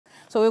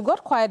So we've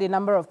got quite a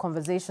number of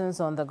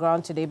conversations on the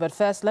ground today, but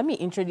first let me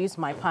introduce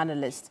my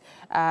panelists.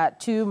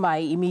 To my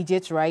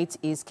immediate right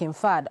is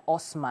Kimfad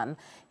Osman.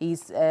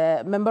 He's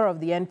a member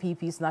of the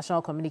NPP's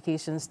National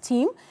Communications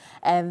team.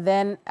 And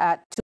then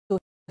to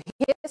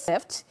his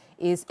left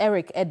is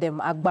Eric Edem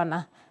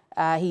Agbana.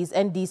 He's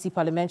NDC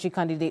parliamentary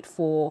candidate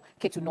for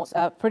Ketu North.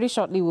 Pretty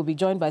shortly, we'll be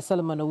joined by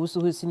Solomon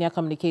Owusu, who's senior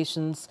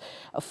communications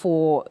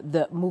for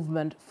the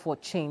Movement for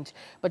Change.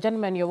 But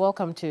gentlemen, you're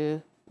welcome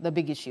to the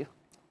big issue.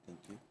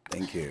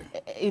 Thank you.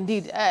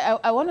 Indeed.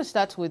 I want to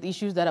start with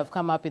issues that have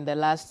come up in the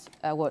last,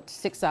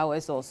 6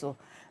 hours or so.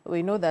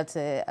 We know that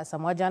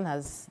Asamoah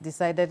has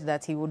decided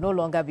that he will no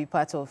longer be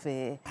part of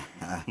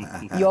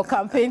your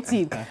campaign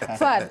team.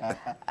 Fad,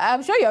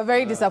 I'm sure you're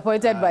very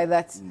disappointed by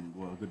that.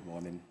 Well, good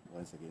morning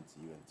once again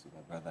to you and to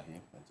my brother here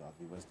and to our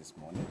viewers this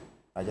morning.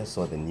 I just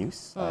saw the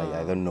news.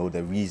 I don't know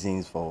the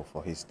reasons for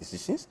his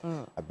decisions.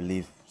 I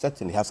believe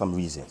certainly has some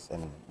reasons,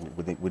 and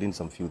within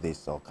some few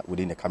days or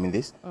within the coming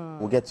days,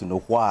 we'll get to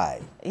know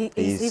why.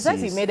 He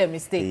says he made a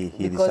mistake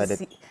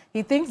because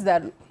he thinks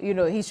that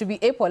he should be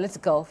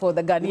apolitical for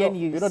the Ghanaian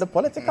youth. You know, the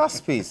political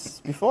space,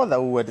 before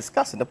that we were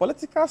discussing, the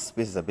political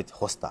space is a bit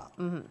hostile.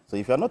 So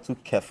if you're not too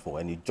careful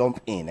and you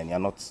jump in and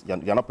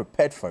you're not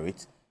prepared for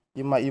it,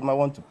 you might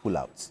want to pull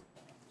out.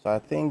 So I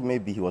think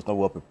maybe he was not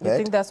well prepared. You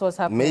think that's what's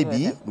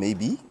happening?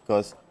 Maybe,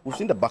 because we've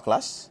seen the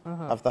backlash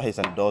after his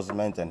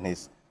endorsement and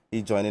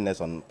he joining us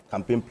on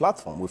campaign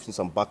platform. We've seen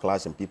some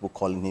backlash and people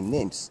calling him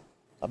names.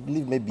 I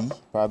believe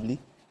probably.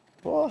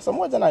 Well,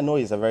 Asamoah I know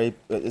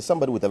is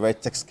somebody with a very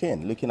thick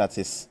skin. Looking at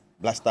his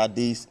blaster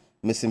days,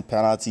 missing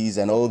penalties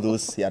and all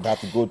those he had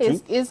to go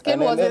through. His skin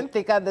wasn't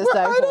thicker this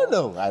time. I don't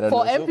know.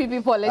 For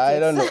MPP politics. I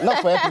don't know.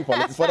 Not for MPP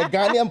politics, for the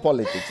Ghanaian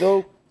politics.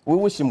 So we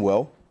wish him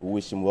well.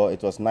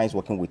 It was nice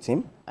working with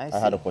him. I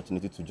had the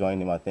opportunity to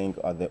join him, I think,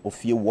 at the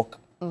Ophir walk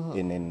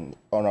in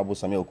Honorable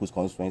Samuel Oku's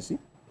constituency,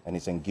 and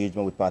his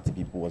engagement with party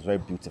people was very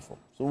beautiful.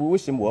 So we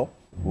wish him well.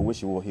 We wish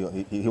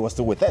he was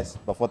still with us,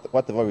 but for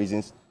whatever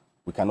reasons,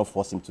 we cannot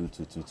force him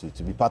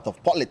to be part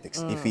of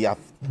politics. If he have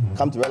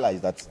come to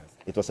realize that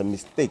it was a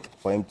mistake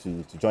for him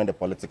to join the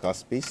political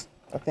space,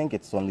 I think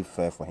it's only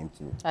fair for him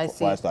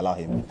for us to allow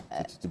him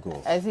to go.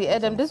 I see,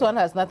 Adam, this one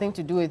has nothing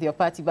to do with your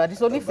party, but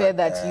it's only fair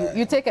that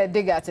you take a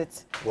dig at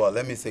it. Well,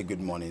 let me say good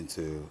morning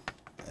to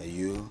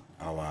you,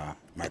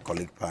 my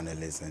colleague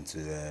panelists, and to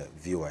the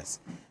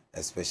viewers,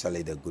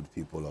 especially the good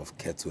people of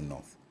Ketu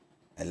North.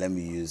 And let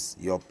me use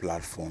your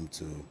platform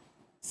to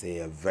say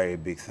a very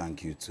big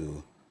thank you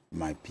to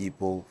my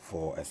people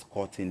for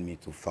escorting me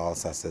to file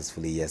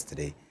successfully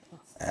yesterday.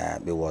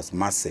 It was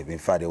massive. In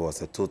fact, it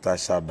was a total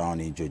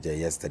shutdown in Georgia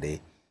yesterday,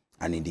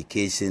 an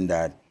indication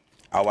that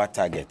our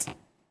target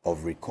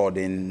of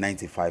recording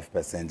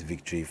 95%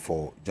 victory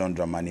for John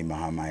Dramani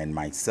Mahama and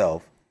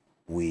myself,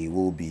 we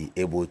will be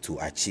able to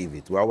achieve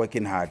it. We are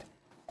working hard,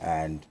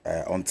 and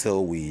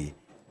until we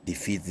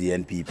defeat the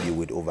NPP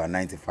with over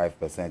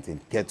 95%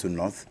 in Ketu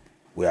North,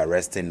 we are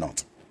resting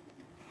not.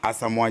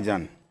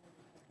 Asamoah,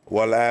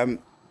 well,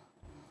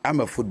 I'm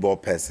a football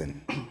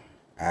person.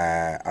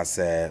 As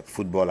a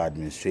football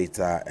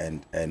administrator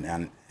and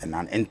an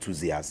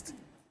enthusiast,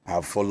 I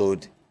have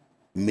followed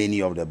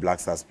many of the Black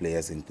Stars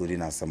players, including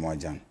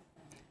Asamoah.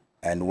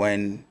 And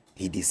when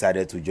he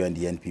decided to join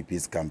the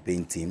NPP's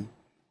campaign team,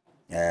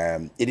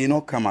 it did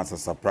not come as a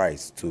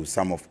surprise to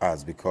some of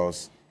us,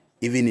 because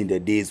even in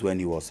the days when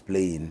he was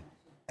playing,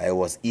 it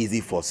was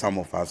easy for some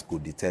of us to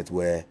detect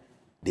where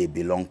they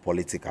belong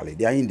politically.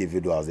 They are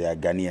individuals, they are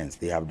Ghanaians,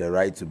 they have the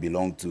right to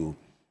belong to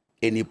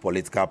any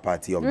political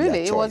party of their choice.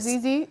 Really? It was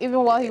easy,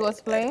 even while he was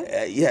playing?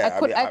 Yeah.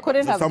 I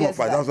couldn't have guessed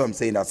that. That's what I'm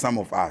saying, that some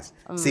of us,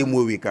 same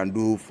way we can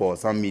do for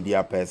some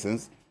media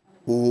persons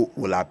who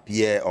will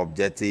appear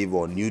objective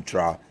or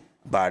neutral,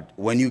 but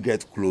when you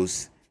get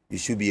close, you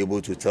should be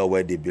able to tell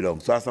where they belong.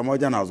 So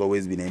Asamoah has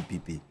always been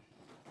NPP.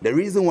 The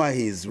reason why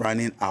he is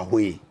running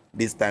away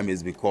this time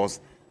is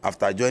because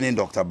after joining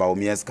Dr.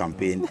 Bawumia's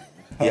campaign,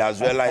 he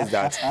has realized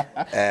that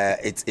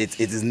it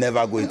is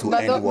never going to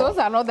end well. Those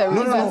are not the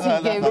reasons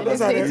he gave in the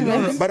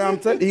statement. But I'm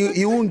telling you,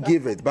 he won't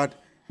give it. But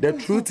the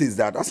truth is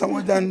that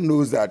Asamoah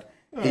knows that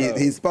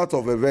he's part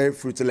of a very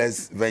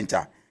fruitless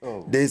venture.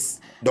 This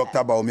Dr.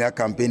 Bawumia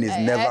campaign is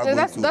never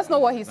going to... That's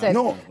not what he said.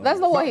 No. That's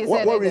not what he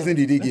said. What reason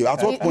did he give?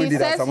 At what point did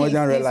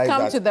Asamoah realize that? He's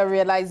come to the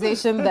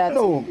realization that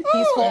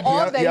he's for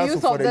all the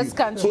youth of this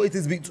country. So it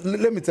is...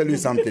 Let me tell you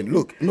something.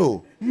 Look,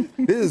 no,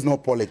 this is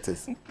not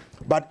politics.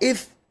 But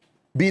if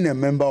being a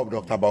member of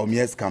Dr.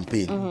 Bawumia's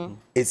campaign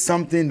is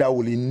something that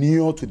will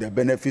inure to the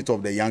benefit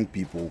of the young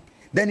people,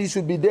 then he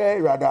should be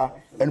there rather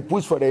and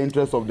push for the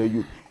interest of the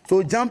youth.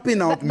 So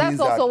jumping out means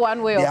that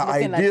their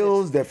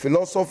ideals, their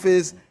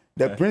philosophies,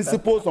 the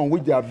principles on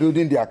which they are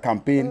building their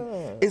campaign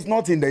is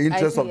not in the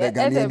interest of the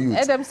Ghanaian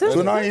youth.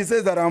 So now he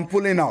says that I'm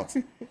pulling out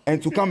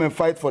and to come and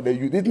fight for the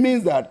youth. It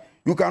means that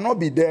you cannot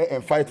be there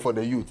and fight for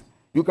the youth.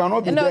 You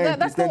cannot be there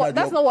and that's pretend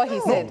that's not what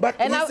he said. But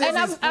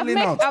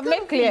I've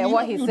made clear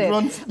what he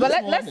said. But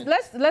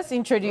let's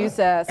introduce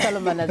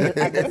Solomon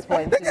at this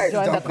point to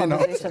join the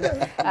conversation.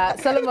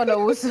 Solomon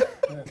Owusu.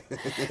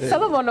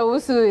 Solomon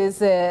Owusu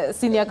is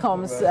senior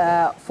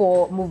comms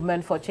for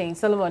Movement for Change.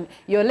 Solomon,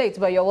 you're late,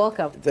 but you're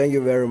welcome. Thank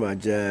you very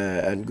much,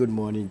 and good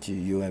morning to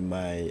you and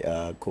my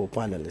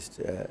co-panelists.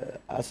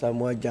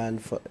 Asamoah Gyan,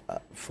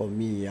 for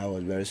me, I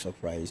was very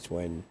surprised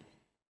when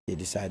he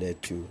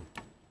decided to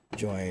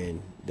join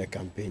the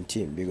campaign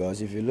team,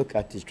 because if you look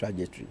at his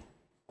trajectory,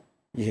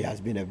 he has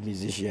been a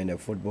musician, a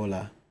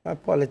footballer.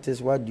 But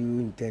politics, what do you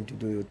intend to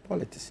do with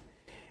politics?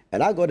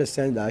 And I got a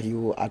sense that he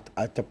will at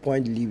a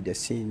point leave the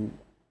scene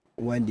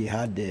when they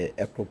had the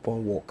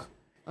Ekropon walk.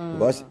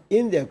 Because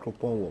in the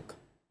Ekropon walk,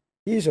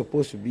 he is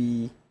supposed to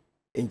be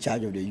in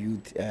charge of the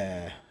youth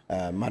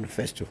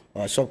manifesto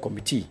or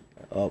subcommittee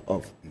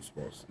of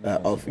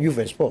youth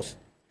and sports.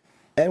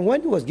 And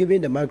when he was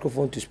given the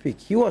microphone to speak,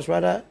 he was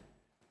rather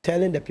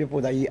telling the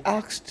people that he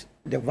asked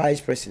the vice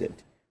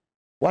president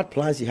what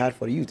plans he had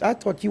for the youth. I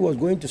thought he was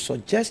going to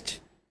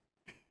suggest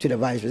to the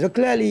vice president.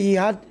 So clearly,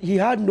 he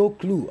had no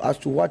clue as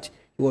to what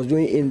he was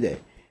doing in there.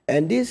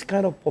 And this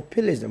kind of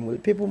populism,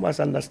 people must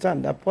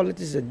understand that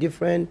politics is a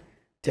different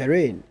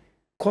terrain.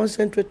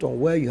 Concentrate on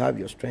where you have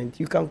your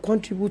strength. You can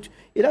contribute.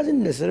 It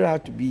doesn't necessarily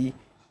have to be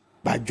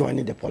by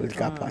joining the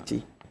political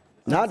party.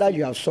 Now that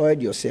you have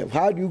soiled yourself,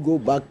 how do you go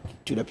back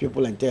to the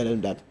people and tell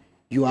them that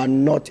you are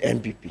not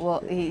MPP?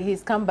 Well,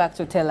 he's come back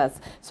to tell us.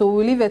 So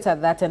we'll leave it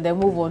at that and then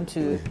move on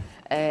to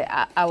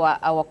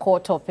our core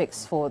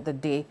topics for the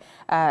day.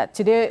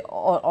 Today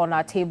on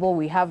our table,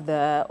 we have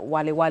the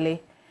Wale Wale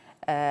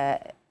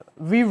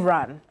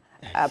rerun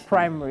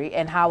primary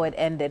and how it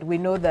ended. We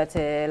know that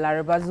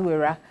Lariba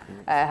Zuwera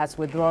has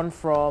withdrawn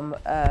from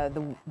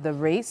the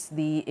race,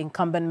 the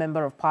incumbent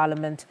member of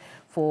parliament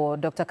for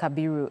Dr.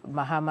 Kabiru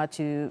Mahama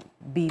to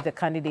be the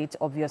candidate.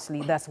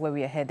 Obviously, that's where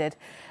we are headed.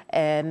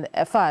 And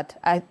Fad,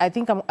 I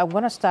think I'm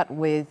going to start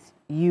with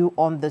you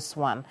on this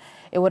one.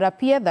 It would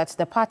appear that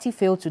the party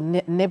failed to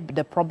nip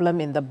the problem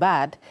in the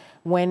bud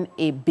when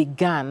it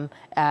began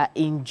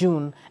in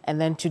June, and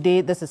then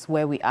today this is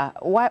where we are.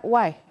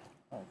 Why?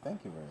 Oh,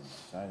 thank you very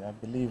much. I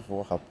believe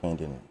what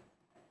happened in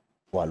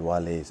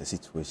Walwale is a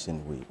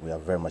situation we are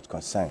very much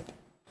concerned.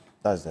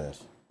 That's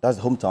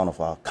the hometown of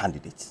our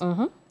candidate,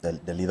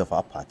 the leader of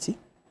our party.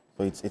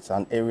 So it's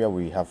an area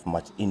we have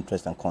much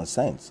interest and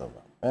concerns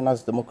over. And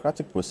as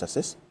democratic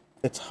processes,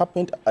 it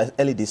happened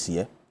early this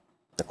year.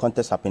 The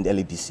contest happened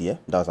early this year.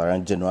 That was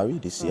around January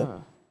this year,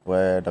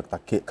 where Dr.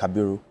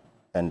 Kabiru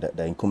and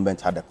the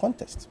incumbent had a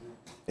contest.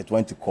 It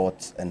went to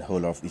court and a whole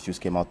lot of issues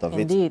came out of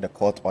it. The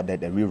court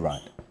ordered a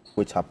rerun,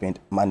 which happened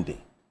Monday.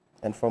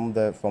 And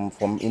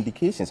from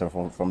indications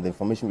or from the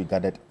information we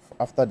gathered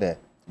after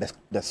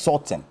the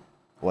sorting,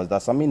 was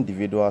that some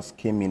individuals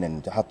came in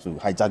and had to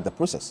hijack the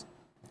process.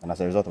 And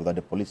as a result of that,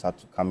 the police had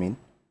to come in,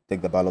 take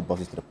the ballot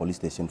boxes to the police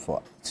station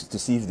to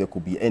see if there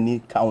could be any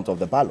count of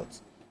the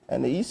ballots.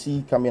 And the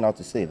EC coming out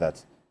to say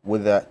that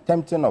with the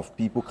tempting of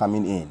people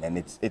coming in and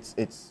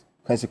its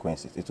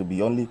consequences, it will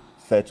be only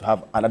fair to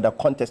have another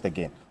contest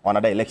again, or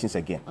another elections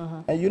again.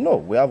 And you know,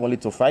 we have only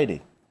till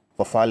Friday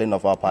for filing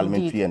of our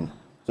parliamentary. And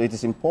so it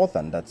is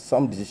important that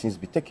some decisions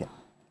be taken.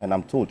 And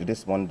I'm told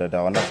this morning that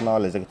our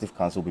National Executive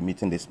Council will be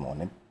meeting this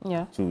morning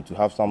to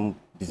have some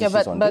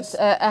decisions on this.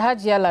 But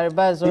Hajia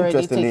Lariba has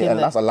already taken and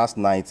last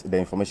night, the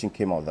information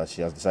came out that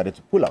she has decided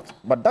to pull out.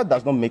 But that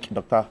does not make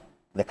Dr.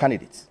 the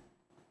candidate.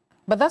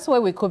 But that's where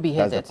we could be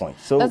headed. That's the point.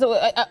 So,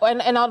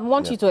 and I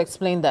want you to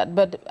explain that.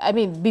 But, I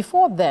mean,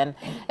 before then,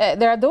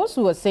 there are those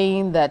who are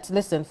saying that,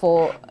 listen,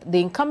 for the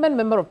incumbent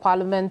member of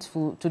parliament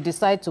to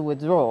decide to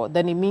withdraw,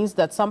 then it means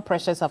that some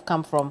pressures have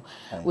come from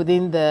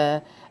within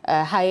the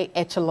high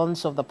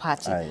echelons of the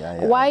party.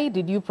 Why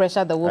did you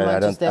pressure the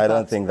woman to step out? I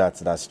don't think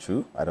that's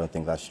true. I don't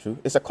think that's true.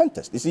 It's a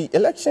contest. You see,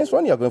 elections,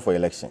 when you're going for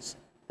elections,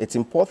 it's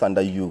important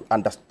that you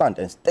understand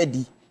and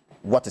study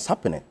what is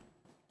happening.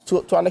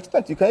 To an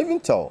extent, you can even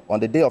tell on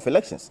the day of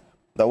elections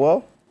that,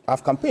 well,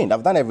 I've campaigned,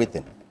 I've done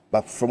everything.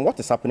 But from what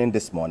is happening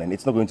this morning,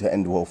 it's not going to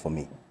end well for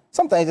me.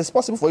 Sometimes it's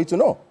possible for you to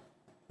know.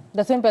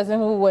 The same person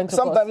who went to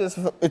court. Sometimes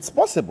it's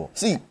possible.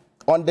 See,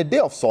 on the day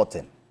of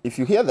sorting, if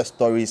you hear the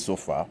story so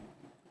far,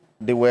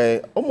 they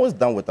were almost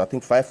done with, I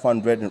think,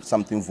 500 and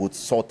something votes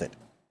sorted.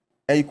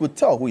 And you could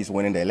tell who is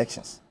winning the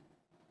elections.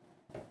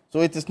 So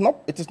it is not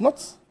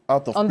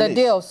out of on place. The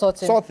day of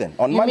sorting? Sorting,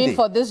 on Monday. You mean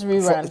for this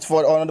rerun?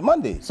 On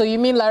Monday. So you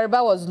mean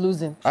Lariba was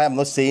losing? I am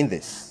not saying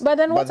this. But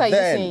then what are you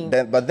saying?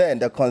 But then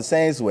the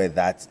concerns were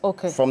that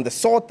from the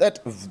sorted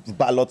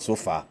ballot so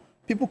far,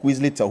 people could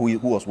easily tell who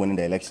was winning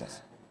the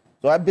elections.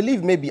 So I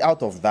believe maybe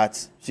out of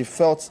that, she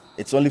felt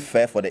it's only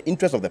fair for the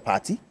interest of the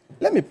party.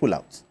 Let me pull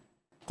out.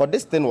 Because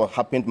this thing what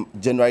happened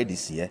January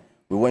this year,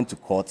 we went to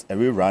court, a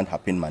rerun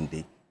happened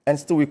Monday, and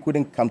still we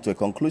couldn't come to a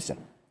conclusion.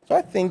 So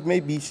I think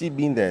maybe she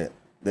being the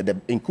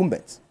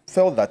incumbent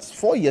felt that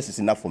 4 years is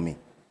enough for me.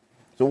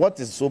 So what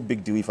is so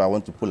big deal if I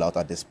want to pull out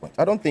at this point?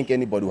 I don't think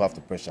anybody will have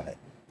to pressure her.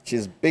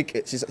 she's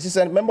big. She's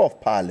a member of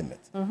parliament.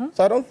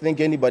 So I don't think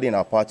anybody in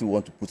our party will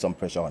want to put some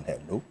pressure on her,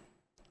 no.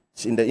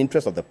 In the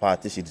interest of the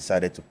party, she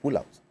decided to pull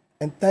out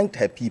and thanked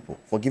her people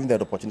for giving her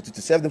the opportunity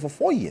to serve them for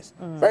 4 years.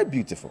 Very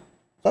beautiful.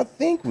 So I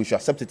think we should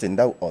accept it in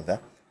that order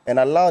and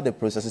allow the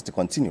processes to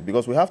continue,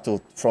 because we have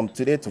to, from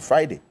today to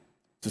Friday,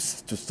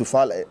 to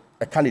file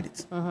a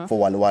candidate for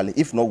Walewale.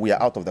 If not, we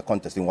are out of the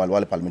contest in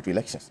Walewale parliamentary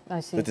elections. I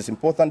see. So it is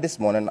important this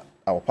morning,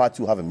 our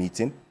party will have a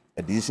meeting.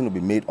 A decision will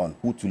be made on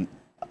who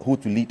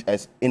to lead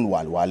us in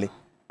Walewale.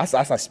 As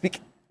I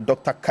speak,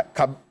 Dr.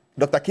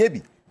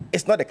 Kebi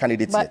is not a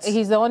candidate yet. But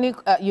he's the only,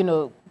 you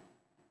know,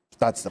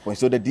 that's the point.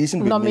 So the decision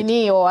will be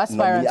nominee made, or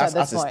aspirant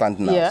as it stands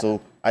now. Yeah.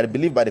 So I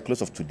believe by the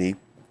close of today,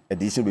 a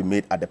decision will be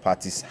made at the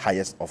party's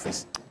highest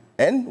office.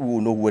 And we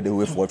will know where the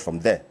way forward from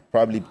there.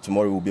 Probably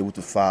tomorrow we'll be able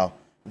to file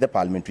the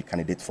parliamentary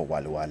candidate for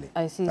Walewale.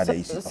 I see.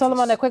 So,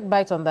 Solomon, a quick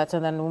bite on that,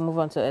 and then we'll move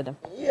on to Adam.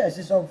 Yes,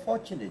 it's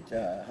unfortunate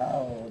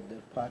how the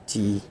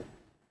party,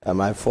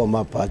 my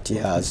former party,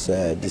 has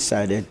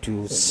decided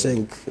to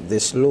sink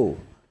this low.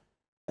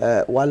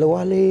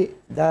 Walewale,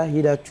 that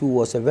hitherto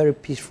was a very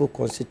peaceful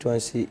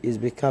constituency, is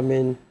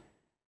becoming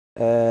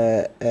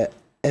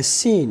a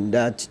scene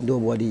that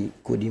nobody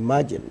could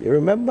imagine. You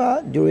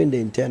remember during the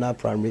internal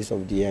primaries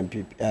of the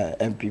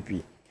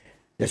MPP,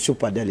 the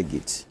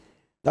superdelegates,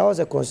 that was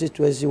a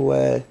constituency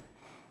where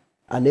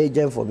an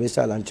agent for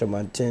Mr.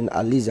 Lantramantin,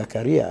 Ali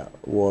Zakaria,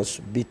 was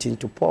beaten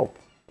to pulp.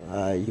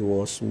 He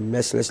was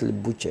mercilessly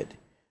butchered.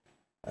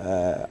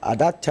 At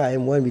that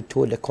time, when we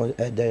told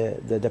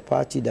the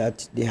party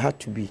that they had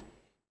to be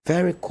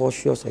very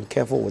cautious and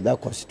careful with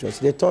that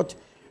constituency, they thought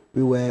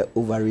we were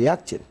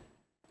overreacting.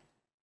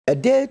 A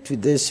day to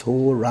this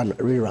whole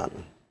rerun,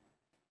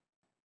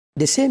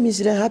 the same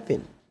incident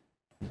happened.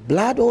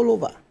 Blood all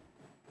over.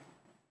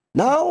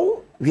 Now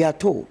we are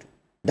told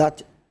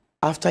that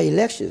after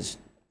elections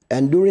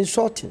and during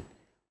sorting,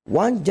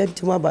 one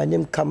gentleman by the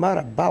name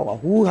Kamara Bawa,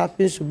 who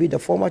happens to be the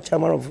former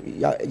chairman of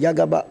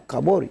Yagaba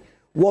Kabori,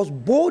 was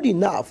bold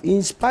enough,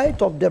 in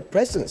spite of the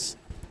presence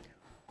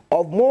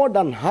of more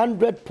than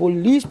 100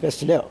 police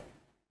personnel,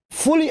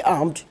 fully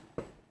armed,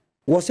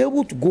 was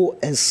able to go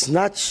and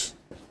snatch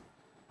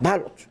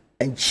ballot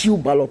and chew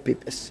ballot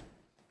papers.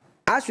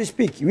 As we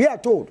speak, we are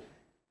told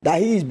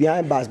that he is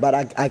behind bars,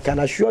 but I can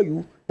assure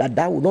you that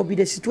that will not be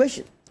the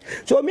situation.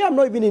 So me, I'm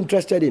not even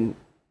interested in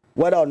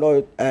whether or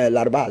not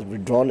Laraba has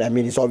withdrawn. I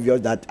mean, it's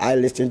obvious that I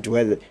listened to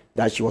her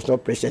that she was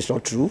not present. It's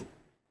not true.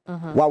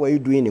 What were you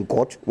doing in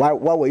court? What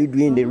were you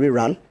doing in the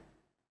rerun?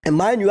 And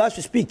mind you, as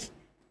we speak,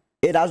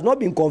 it has not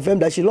been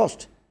confirmed that she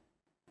lost.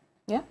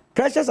 Yeah.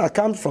 Pressures have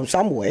come from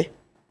somewhere,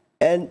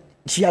 and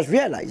she has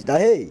realized that,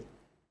 hey,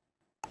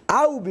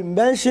 I will be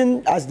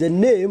mentioned as the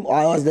name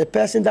or as the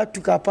person that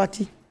took our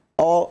party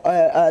or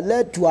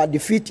led to our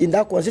defeat in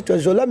that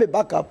constituency. So let me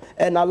back up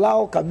and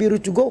allow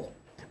Kabiru to go.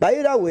 But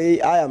either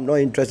way, I am not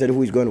interested in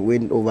who is going to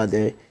win over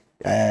there.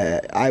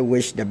 I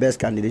wish the best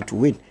candidate to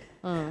win.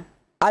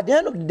 At the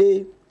end of the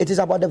day, it is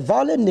about the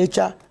violent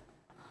nature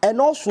and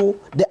also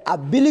the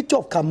ability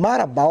of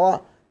Kamara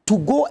Bawa to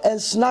go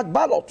and snag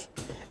ballot.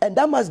 And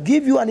that must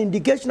give you an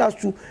indication as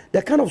to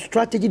the kind of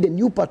strategy the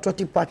New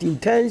Patriotic Party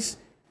intends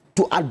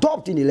to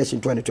adopt in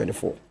election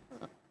 2024.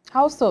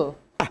 How so?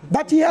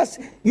 But he has,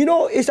 you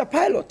know, it's a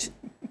pilot.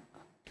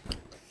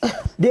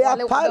 They are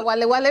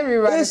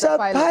it's a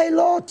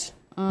pilot.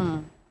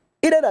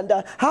 Other than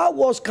that, how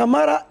was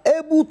Kamara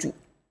able to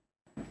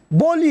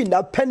boldly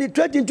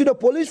penetrate into the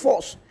police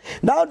force?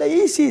 Now the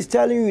EC is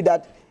telling you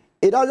that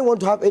it doesn't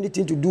want to have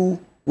anything to do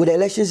with the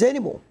elections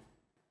anymore.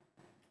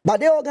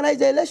 But they organize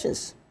the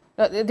elections.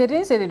 They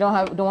didn't say they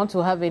don't want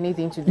to have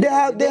anything to do. They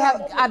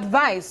have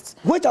advised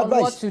which on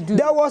advice? What to do.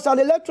 There was an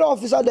electoral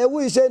officer there who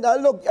is saying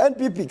that, look,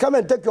 NPP, come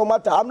and take your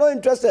matter. I'm not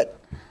interested.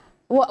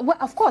 Well,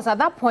 of course, at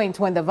that point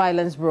when the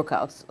violence broke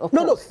out.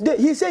 No,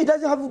 he said he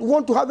doesn't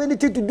want to have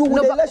anything to do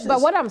with the elections.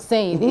 But what I'm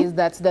saying is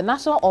that the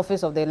National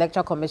Office of the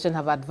Electoral Commission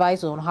have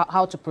advised on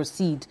how to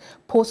proceed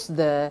post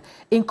the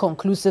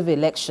inconclusive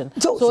election.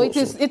 So it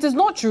is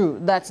not true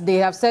that they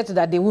have said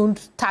that they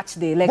won't touch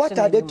the election. What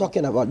are they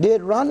talking about? They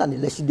ran an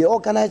election. They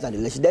organized an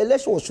election. The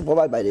election was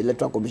supervised by the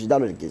Electoral Commission.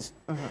 That's not the case.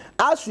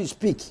 As we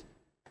speak,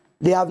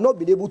 they have not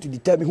been able to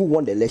determine who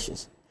won the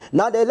elections.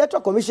 Now the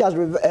Electoral Commission has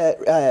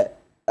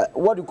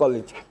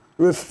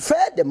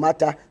referred the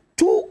matter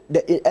to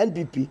the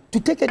NPP to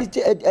take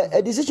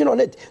a decision on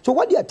it. So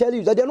what they are telling you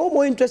is that they're no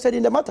more interested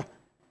in the matter.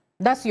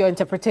 That's your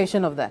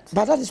interpretation of that.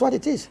 But that is what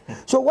it is.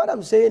 So what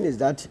I'm saying is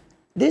that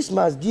this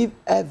must give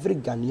every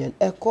Ghanaian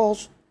a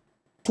cause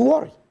to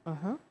worry.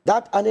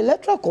 That an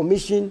electoral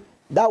commission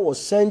that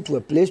was sent to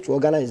a place to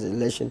organize the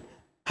election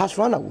has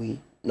run away,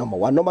 number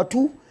one. Number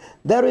two,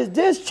 there is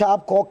this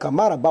chap called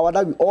Kamara Bawa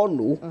that we all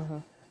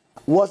know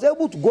was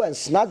able to go and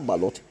snag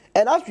ballot.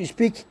 And as we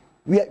speak,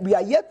 we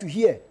are yet to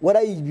hear whether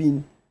he's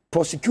been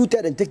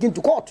prosecuted and taken to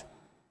court.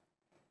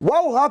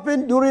 What will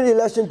happen during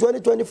election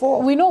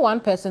 2024? We know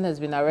one person has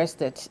been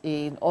arrested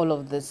in all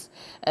of this,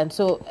 and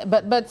so,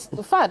 but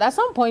Fad, at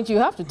some point you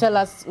have to tell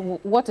us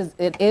what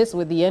it is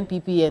with the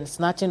NPP and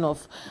snatching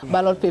of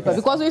ballot paper,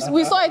 because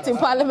we saw it in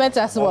Parliament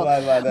as well.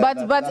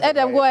 But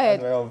Adam, go ahead.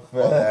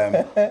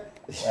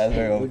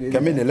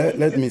 Kamine,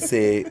 let me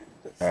say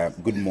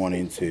good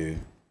morning to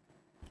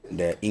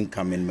the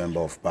incoming Member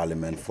of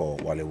Parliament for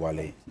Wale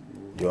Wale,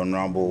 the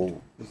Honorable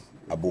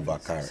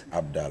Abubakar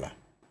Abdallah.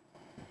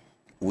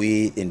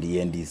 We in the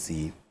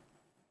NDC,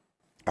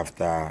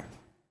 after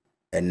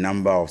a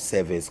number of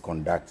surveys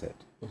conducted,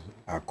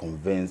 are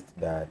convinced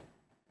that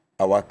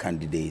our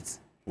candidates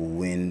will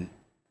win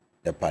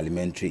the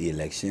parliamentary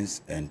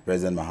elections and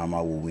President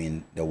Mahama will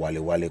win the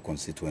Wale Wale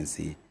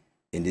constituency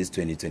in these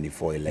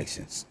 2024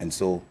 elections. And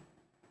so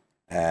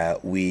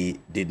we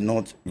did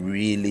not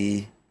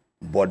really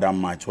bother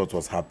much what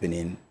was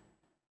happening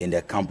in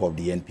the camp of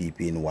the NPP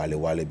in Wale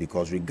Wale,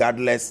 because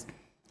regardless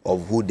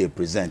of who they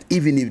present,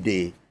 even if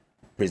they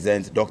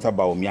present Dr.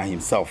 Bawumia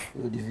himself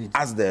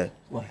as the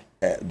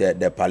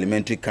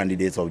parliamentary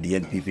candidates of the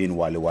NPP in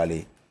Wale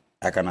Wale,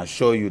 I can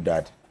assure you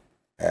that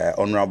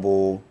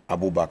Honorable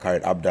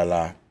Abubakar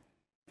Abdallah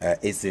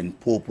is in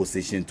pole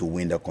position to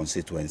win the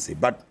constituency.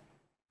 But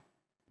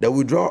the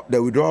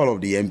withdrawal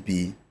of the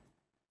MP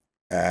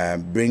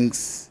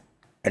brings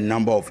a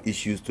number of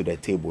issues to the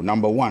table.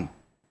 Number one,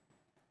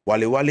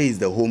 Wale Wale is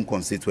the home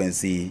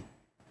constituency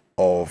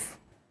of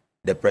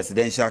the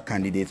presidential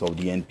candidate of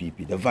the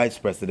NPP, the vice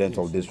president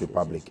of this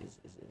republic.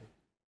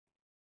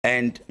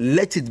 And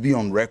let it be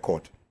on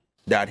record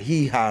that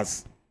he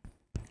has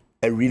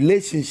a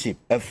relationship,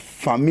 a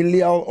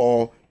familial,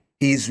 or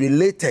he is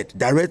related,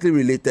 directly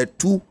related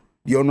to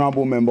the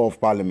Honorable Member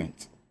of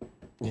Parliament.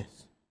 Yes.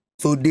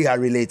 So they are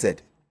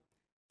related.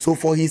 So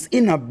for his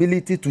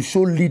inability to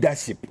show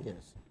leadership, Yes.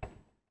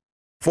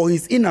 for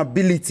his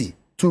inability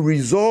to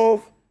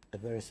resolve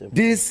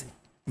these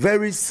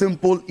very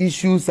simple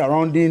issues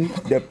surrounding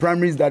the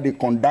primaries that they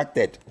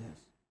conducted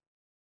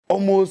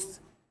almost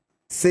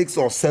 6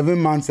 or 7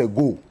 months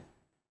ago,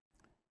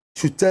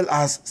 should tell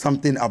us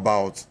something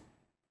about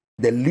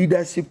the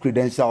leadership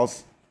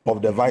credentials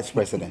of the vice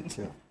president,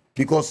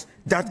 because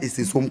that is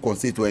his home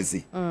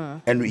constituency.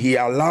 And he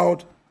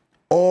allowed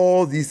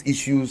all these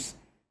issues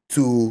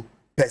to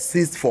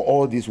persist for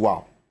all this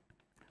while.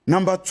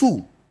 Number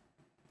two,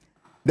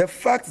 the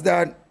fact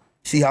that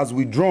she has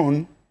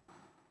withdrawn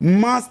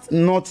must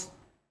not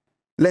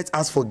let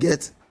us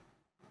forget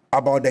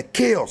about the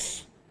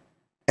chaos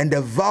and the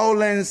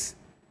violence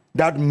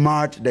that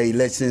marred the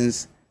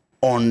elections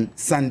on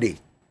Sunday.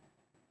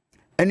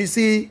 And you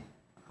see,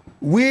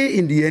 we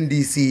in the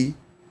NDC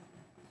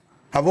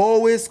have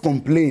always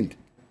complained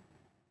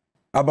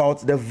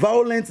about the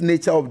violent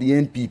nature of the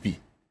NPP.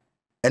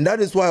 And that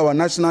is why our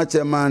national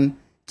chairman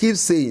keeps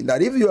saying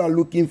that if you are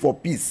looking for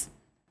peace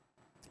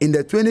in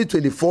the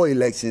 2024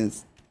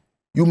 elections,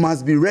 you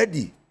must be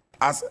ready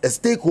as a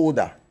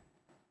stakeholder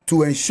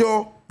to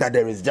ensure that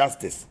there is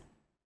justice.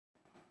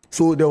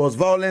 So there was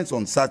violence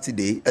on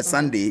Saturday,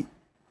 Sunday.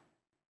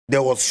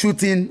 There was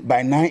shooting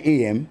by 9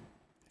 a.m.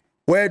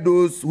 where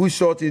those who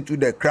shot into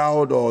the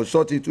crowd or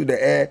shot into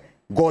the air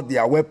got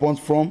their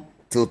weapons from.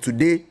 Till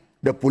today,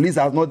 the police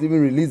has not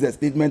even released a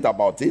statement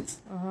about it.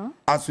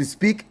 As we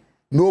speak,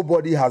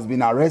 nobody has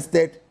been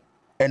arrested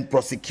and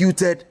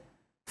prosecuted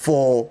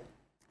for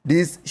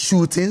these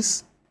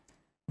shootings.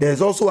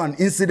 There's also an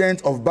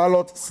incident of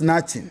ballot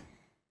snatching.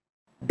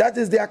 That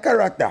is their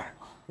character.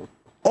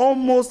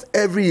 Almost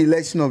every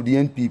election of the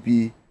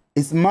NPP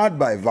is marred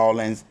by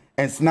violence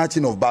and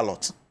snatching of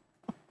ballots.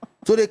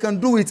 So they can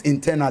do it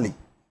internally.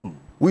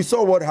 We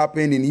saw what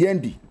happened in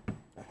Yendi.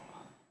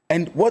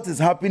 And what is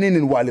happening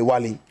in Wale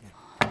Wale,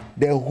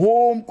 the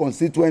home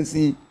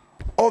constituency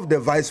of the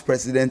vice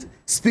president,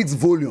 speaks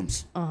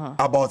volumes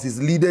about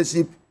his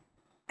leadership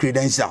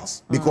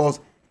credentials. Because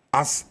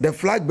as the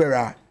flag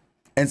bearer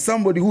and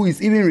somebody who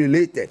is even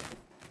related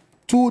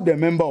to the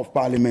member of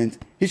parliament,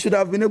 he should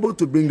have been able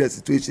to bring the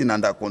situation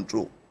under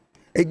control.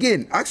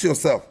 Again, ask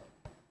yourself,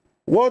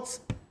 what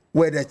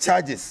were the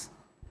charges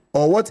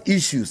or what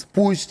issues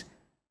pushed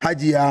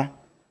Hajia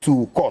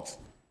to court?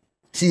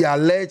 She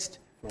alleged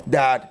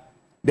that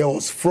there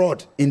was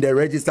fraud in the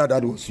register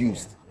that was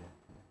used.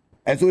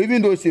 And so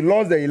even though she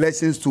lost the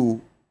elections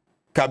to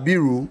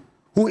Kabiru,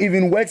 who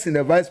even works in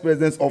the vice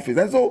president's office,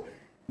 and so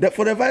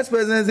for the vice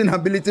president's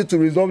inability to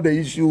resolve the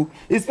issue,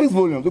 it speaks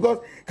volumes, because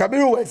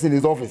Kabiru works in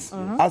his office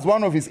as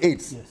one of his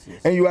aides,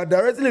 and you are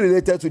directly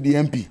related to the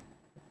MP.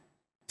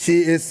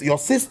 She is your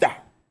sister,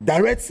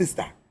 direct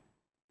sister.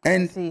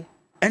 And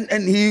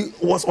he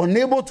was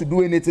unable to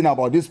do anything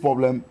about this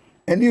problem.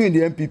 And you in the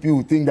MPP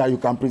would think that you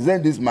can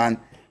present this man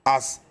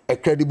as a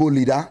credible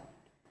leader.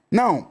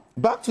 Now,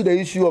 back to the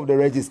issue of the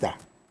register.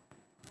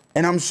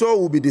 And I'm sure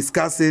we'll be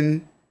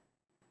discussing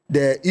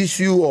the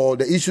issue or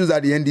the issues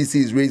that the NDC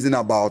is raising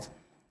about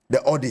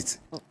the audit.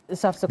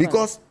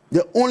 Because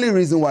the only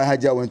reason why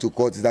Hajia went to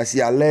court is that she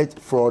alleged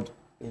fraud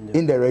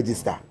in the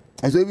register.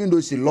 And so even though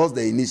she lost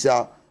the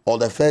initial or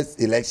the first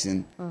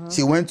election,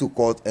 she went to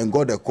court and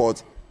got the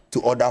court to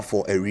order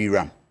for a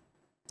rerun.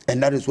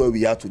 And that is where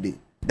we are today.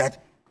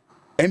 That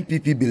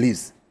MPP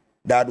believes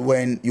that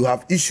when you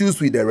have issues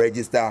with the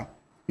register,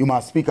 you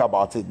must speak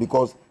about it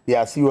because they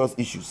are serious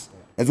issues.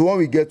 And so when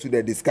we get to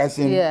the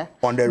discussion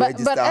on the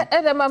register, but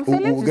Adam, I'm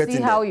failing we'll to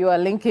see how you are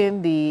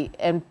linking the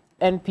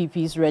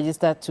NPP's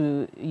register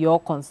to your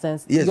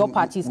concerns, your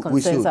party's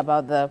concerns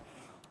about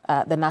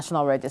the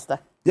national register.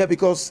 Yeah,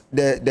 because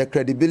the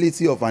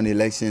credibility of an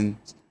election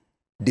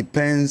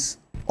depends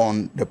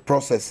on the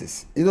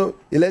processes. You know,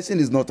 election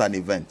is not an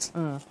event.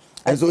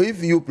 And so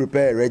if you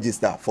prepare a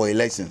register for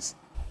elections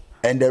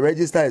and the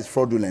register is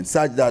fraudulent,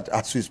 such that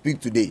as we speak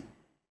today,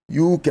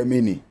 you,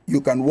 Kemini,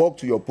 you can walk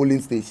to your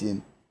polling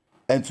station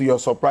and to your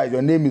surprise,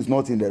 your name is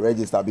not in the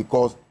register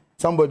because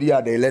somebody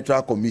at the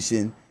Electoral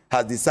Commission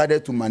has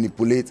decided to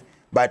manipulate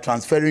by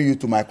transferring you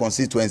to my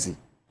constituency.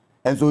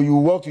 And so you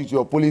walk to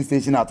your polling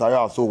station at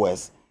Ayaso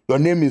West, your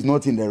name is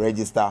not in the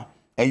register,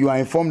 and you are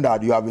informed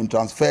that you have been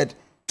transferred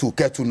to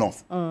Ketu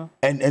North.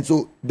 And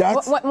so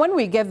that's... When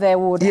we get there,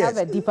 we would have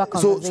a deeper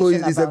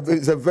conversation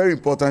it's a very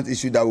important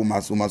issue that we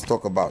must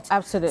talk about.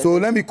 Absolutely. So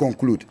let me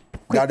conclude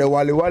that the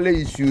Wale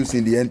issues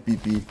in the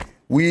NPP,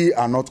 we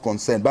are not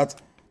concerned. But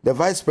the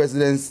Vice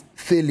President's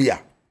failure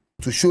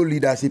to show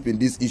leadership in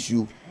this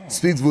issue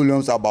speaks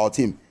volumes about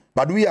him.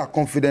 But we are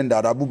confident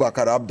that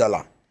Abubakar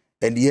Abdallah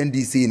and the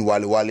NDC in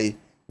Wale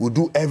will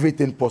do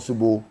everything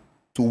possible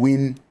to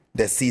win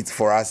the seat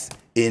for us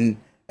in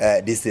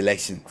this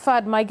election.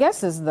 Fad, my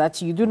guess is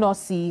that you do not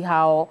see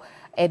how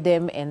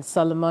Edem and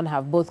Solomon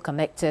have both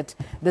connected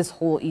this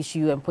whole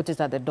issue and put it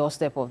at the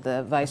doorstep of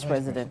the Vice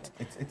President.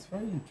 It's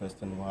very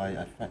interesting why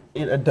I find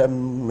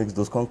Edem makes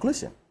those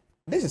conclusions.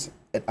 This is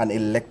an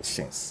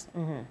elections.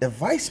 The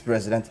Vice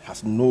President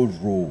has no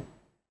role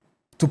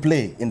to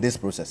play in these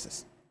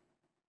processes.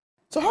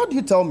 So how do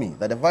you tell me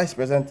that the Vice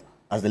President,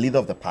 as the leader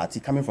of the party,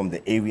 coming from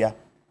the area,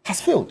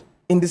 has failed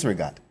in this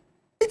regard?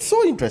 It's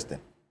so interesting.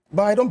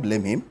 But I don't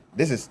blame him.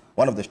 This is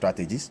one of the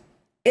strategies.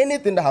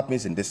 Anything that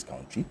happens in this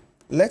country,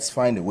 let's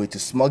find a way to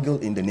smuggle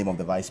in the name of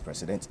the Vice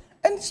President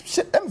and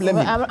blame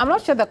him. I'm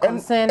not sure the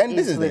concern and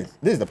this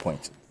is the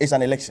point. It's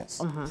an elections,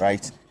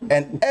 right?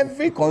 And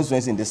every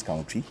constituency in this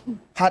country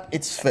had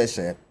its fair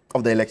share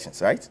of the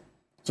elections, right?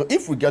 So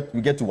if we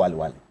get to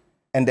Wale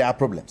and there are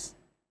problems,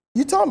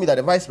 you tell me that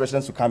the Vice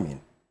President should come in,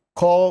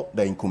 call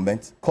the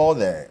incumbent, call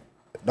the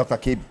Dr.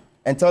 KB,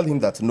 and tell him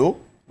that no,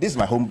 this is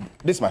my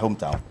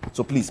hometown.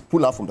 So please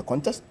pull out from the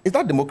contest. Is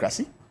that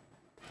democracy?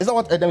 Is that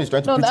what Edem is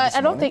trying to preach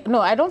this morning?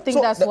 I don't think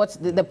so that's what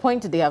the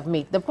point they have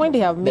made. The point they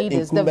have made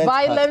is the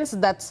violence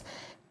that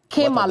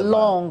came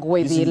along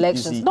with the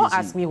elections. Don't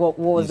ask me what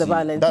was the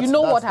violence. You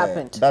know what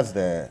happened. That's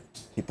the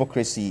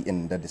hypocrisy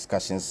in the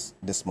discussions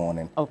this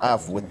morning I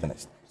have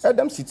witnessed.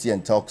 Edem sits here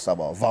and talks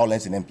about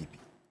violence in MPP.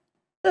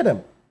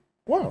 Edem,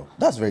 wow,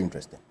 that's very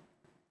interesting.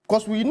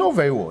 Because we know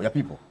very well,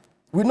 people.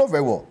 We know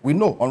very well. We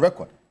know on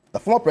record. The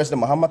former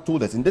President Muhammad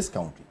told us in this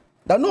country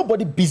that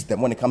nobody beats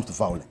them when it comes to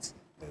violence.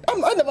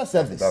 I never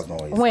said this. That's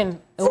not what he said.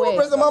 When? Former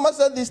President Muhammad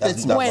said this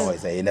statement. When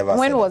was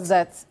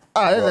that?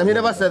 He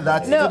never said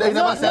that. No, he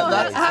never said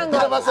that. Hang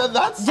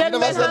on.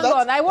 Gentlemen, hang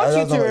on. I want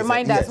you to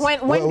remind us. When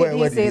did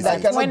he say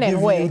that? When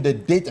and where? I cannot give you the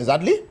date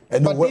exactly.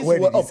 But where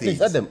did he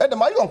say it?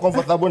 Edem, are you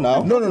uncomfortable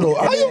now? No.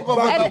 Are you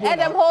uncomfortable?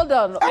 Edem, hold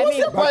on. I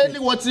was quietly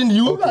watching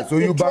you. Okay, so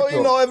you back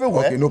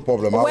everywhere. Okay, no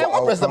problem.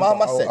 Former President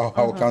Muhammad said.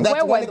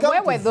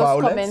 Where were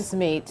those comments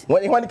made?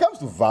 When it comes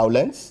to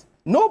violence,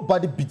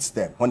 nobody beats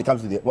them when it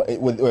comes to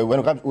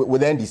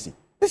with the NDC.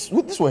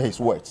 This were his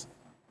words.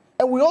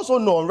 And we also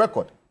know on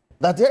record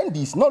that the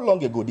NDC, not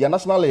long ago, their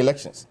national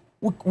elections,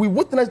 we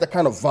witnessed the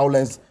kind of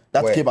violence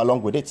that came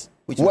along with it.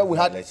 Where we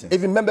had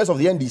even members of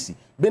the NDC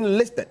being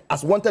listed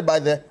as wanted by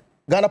the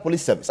Ghana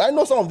Police Service. I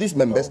know some of these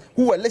members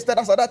who were listed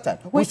as at that time.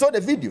 We saw the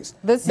videos.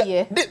 This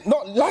year?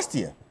 Not last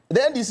year. The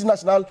NDC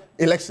national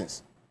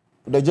elections.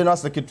 The General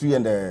Secretary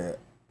and the...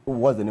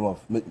 What's the name of...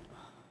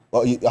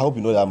 I hope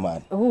you know that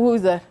man. Who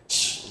is that?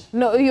 Shh.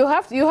 No, you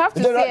have to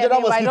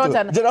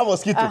say General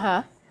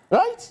Mosquito.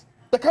 Right?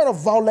 The kind of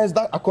violence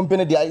that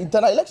accompanied their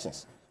internal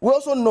elections. We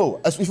also know,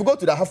 as if you go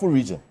to the Hafu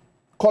region,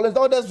 Collins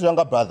Dauder's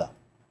younger brother,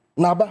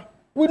 Naba,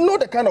 we know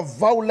the kind of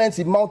violence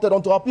he mounted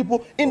onto our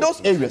people in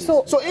those areas.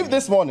 So if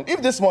this morning,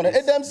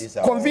 Edem's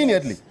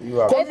conveniently,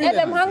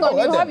 Edem, hang on,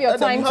 you have your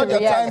time to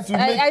react.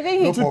 I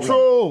think to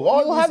throw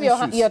all you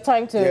have your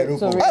time to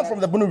react. I'm from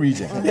the Bunu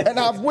region, and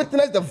I've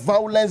witnessed the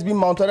violence being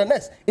mounted on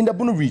us in the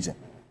Bunu region.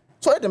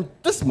 So Edem,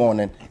 this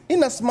morning,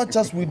 in as much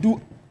as we do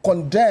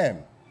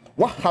condemn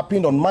what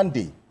happened on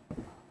Monday,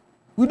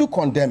 we do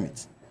condemn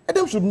it.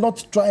 Edem should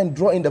not try and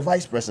draw in the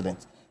Vice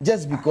President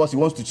just because he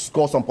wants to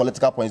score some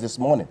political points this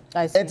morning.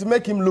 And to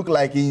make him look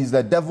like he's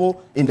the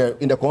devil in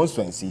the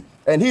constituency.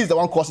 And he's the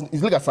one causing...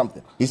 Look at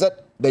something. He said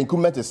the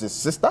incumbent is his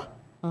sister.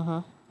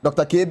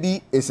 Dr.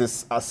 KB is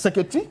his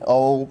secretary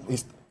or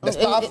the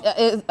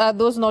staff. Are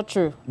those not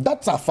true?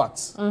 That's a fact.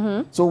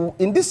 So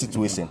in this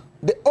situation,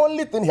 the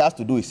only thing he has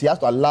to do is he has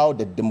to allow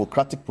the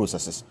democratic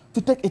processes to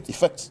take its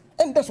effect.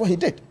 And that's what he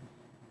did.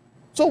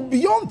 So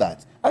beyond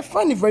that, I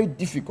find it very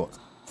difficult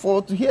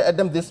to hear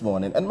Adam this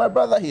morning, and my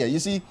brother here, you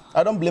see,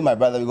 I don't blame my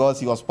brother because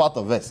he was part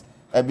of us.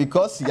 And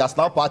because he has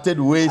now parted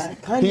ways,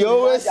 he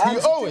always find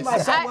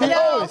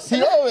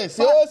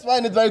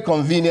it very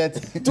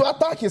convenient to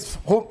attack his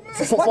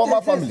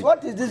former family.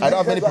 What is this? I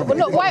don't have any problem.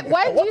 No, why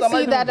do you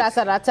see that as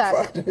an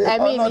attack? I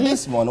mean,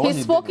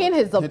 he's spoken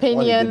his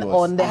opinion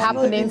on the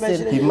happenings.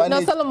 He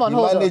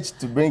managed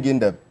to bring in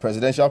the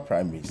presidential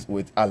primaries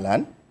with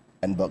Alan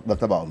and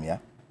Dr. Baumia.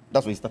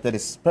 That's where he started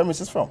his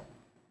premises from.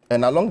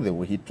 And along the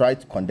way, he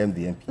tried to condemn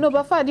the MP. No,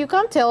 but Fad, you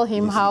can't tell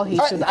him how he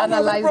should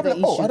analyze the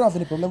issue. Oh, I don't have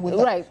any problem with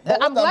that. Right.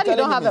 I'm glad you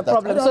don't have a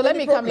problem. So let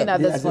me come in at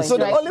this point.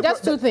 Right?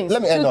 Just two things.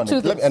 Let me end on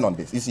it. Let me end on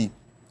this. You see,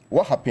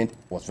 what happened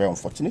was very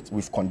unfortunate.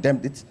 We've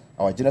condemned it.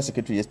 Our General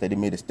Secretary yesterday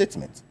made a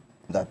statement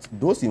that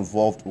those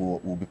involved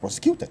will be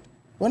prosecuted.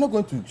 We're not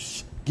going to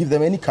give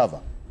them any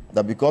cover.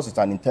 That because it's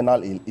an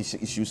internal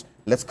issues,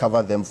 let's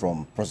cover them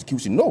from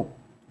prosecution. No.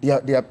 They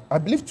are, I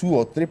believe, 2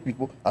 or 3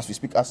 people, as we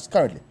speak, as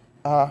currently,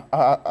 are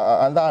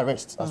under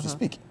arrest as we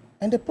speak.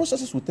 And the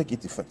processes will take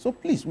its effect. So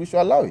please, we should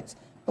allow it.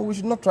 And we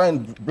should not try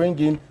and bring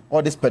in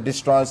all these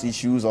pedestrian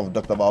issues of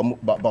Dr.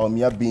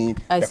 Baumia being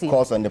the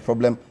cause and the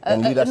problem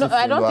and leadership. No,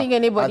 I don't think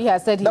anybody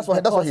has said that's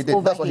what he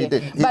did. That's what he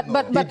did.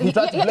 But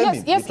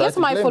here's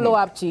my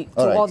follow-up to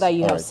all that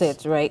you have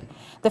said, right?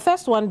 The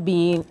first one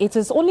being, it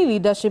is only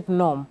leadership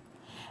norm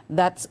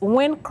that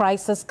when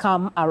crises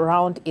come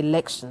around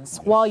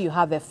elections, while you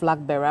have a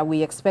flag bearer,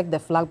 we expect the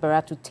flag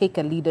bearer to take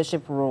a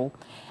leadership role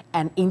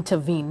and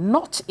intervene,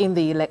 not in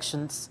the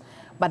elections,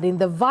 but in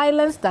the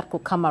violence that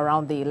could come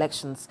around the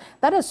elections.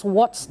 That is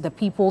what the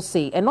people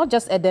say, and not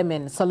just Edem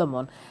and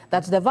Solomon,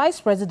 that the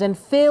vice president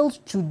failed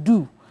to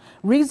do.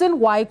 Reason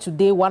why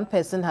today 1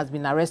 person has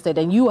been arrested,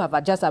 and you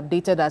have just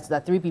updated us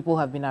that 3 people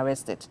have been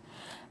arrested.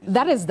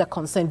 That is the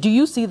concern. Do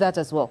you see that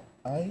as well?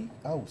 I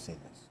will say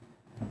this.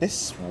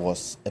 This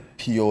was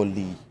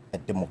purely a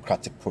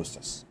democratic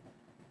process.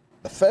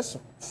 The first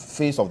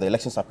phase of the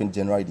elections happened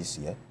January this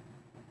year.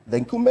 The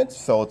incumbent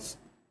felt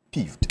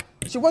peeved.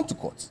 She went to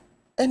court.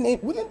 And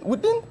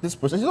within this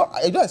process, you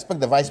don't expect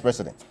the vice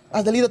president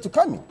as the leader to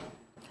come in.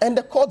 And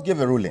the court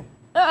gave a ruling.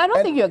 No, I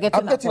don't think you're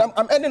getting that.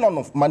 I'm ending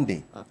on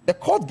Monday. The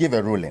court gave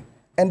a ruling.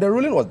 And the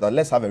ruling was that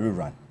let's have a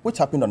rerun, which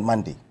happened on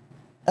Monday.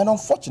 And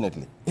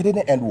unfortunately, it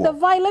didn't end well. The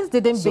violence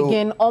didn't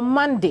begin on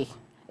Monday.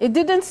 It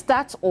didn't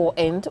start or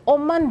end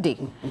on Monday.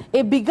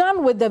 It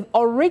began with the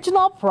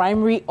original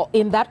primary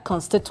in that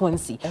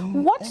constituency.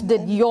 What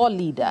did your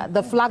leader,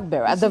 the flag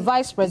bearer, the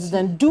vice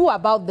president, do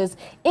about this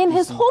in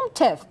his home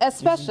turf,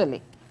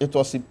 especially? It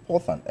was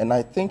important, and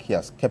I think he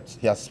has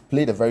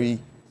played a very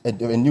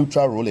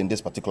neutral role in this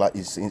particular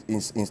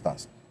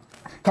instance.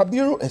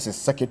 Kabiru is his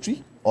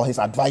secretary or his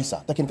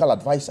advisor, technical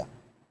advisor,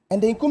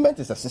 and the incumbent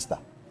is a sister.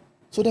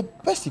 So the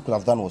best he could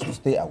have done was to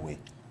stay away.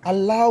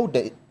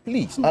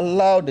 Please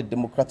allow the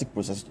democratic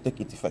process to take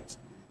its effect.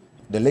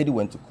 The lady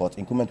went to court,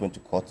 incumbent went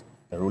to court,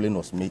 a ruling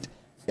was made,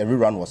 a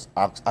rerun was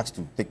asked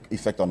to take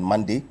effect on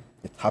Monday.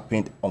 It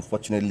happened,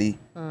 unfortunately.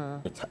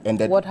 It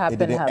ended. What happened?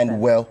 It didn't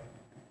end well.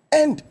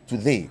 And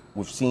today,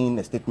 we've seen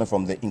a statement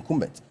from the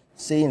incumbent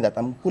saying that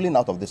I'm pulling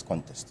out of this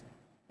contest.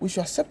 We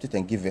should accept it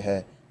and give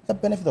her the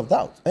benefit of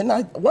doubt. And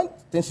one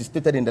thing she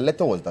stated in the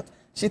letter was that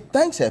she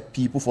thanks her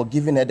people for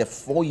giving her the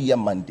 4-year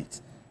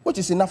mandate, which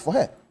is enough for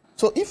her.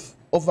 So if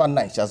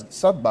overnight she has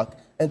sat back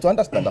and to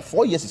understand that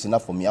 4 years is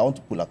enough for me, I want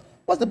to pull out.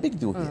 What's the big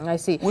deal here? I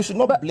see. We should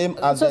not blame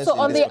others. So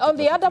on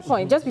the other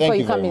point, just before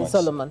you come in,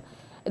 Solomon,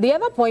 the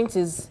other point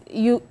is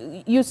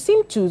you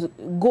seem to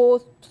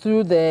go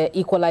through the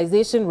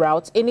equalization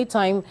route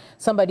anytime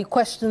somebody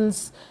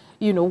questions,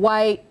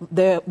 why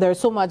there's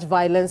so much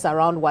violence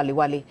around Wali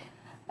Wali.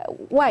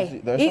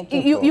 Why?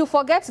 You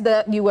forget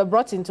that you were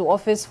brought into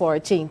office for a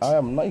change. I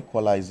am not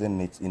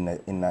equalizing it in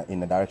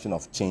a direction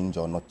of change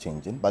or not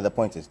changing, but the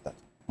point is that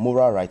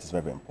moral right is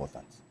very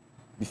important.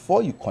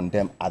 Before you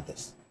condemn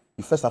others,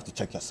 you first have to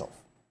check yourself.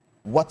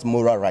 What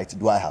moral right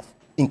do I have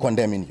in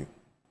condemning you?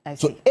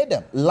 So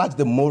Adam lacks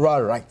the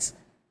moral right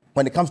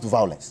when it comes to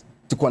violence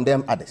to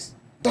condemn others.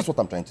 That's what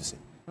I'm trying to say.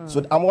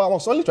 So I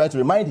was only trying to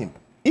remind him,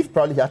 if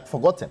probably he had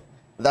forgotten,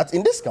 that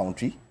in this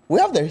country, we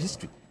have the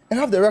history and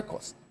have the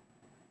records.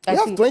 We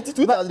have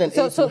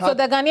 22,008. So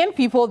the Ghanaian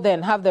people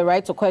then have the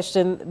right to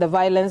question the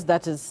violence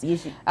that is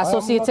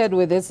associated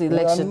with this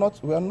election.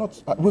 We are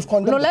not. We've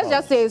condemned. No, let's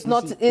just say it's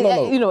not.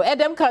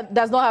 Adam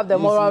does not have the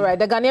moral right.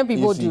 The Ghanaian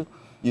people do.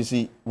 You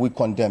see, we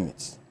condemn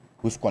it.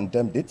 We've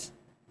condemned it.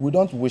 We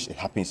don't wish it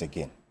happens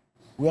again.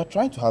 We are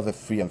trying to have a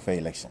free and fair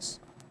elections.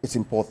 It's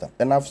important,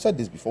 and I've said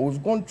this before.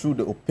 We've gone through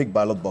the opaque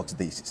ballot box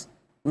days.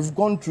 We've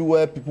gone through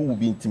where people will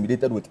be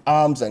intimidated with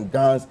arms and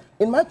guns.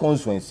 In my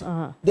constituency,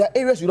 there are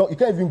areas you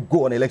can't even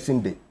go on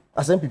election day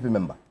as an MPP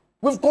member.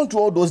 We've gone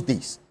through all those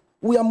days.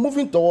 We are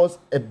moving towards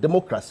a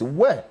democracy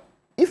where,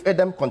 if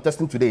Adam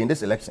contesting today in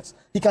these elections,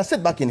 he can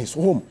sit back in his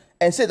home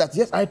and say that,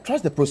 yes, I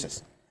trust the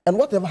process. And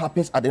whatever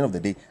happens at the end of the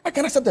day, I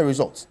can accept the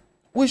results.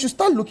 We should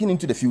start looking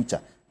into the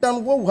future.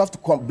 Then we have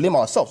to blame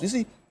ourselves. You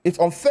see, it's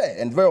unfair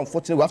and very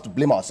unfortunate we have to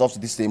blame ourselves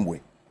the same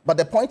way. But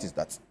the point is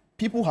that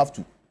people have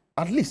to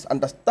at least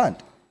understand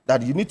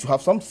that you need to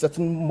have some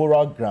certain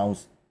moral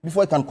grounds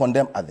before you can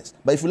condemn others.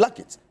 But if you lack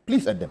it,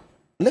 please let them.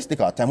 Let's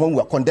take our time when we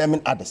are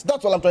condemning others.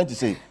 That's what I'm trying to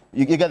say.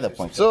 You get the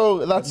point.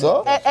 So that's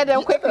all. And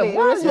then quickly,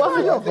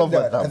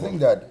 I think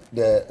that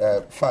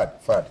the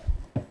Fad,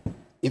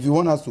 if you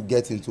want us to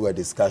get into a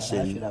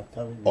discussion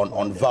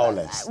on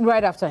violence,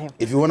 right after him.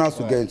 If you want us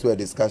to get into a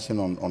discussion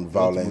on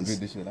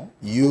violence,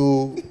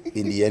 you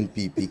in the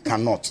NPP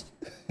cannot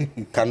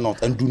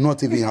and do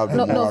not even have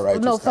the moral right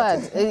to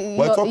start.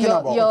 We're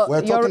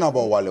talking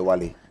about Wale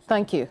Wale.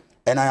 Thank you.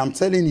 And I am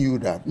telling you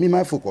that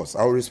my focus,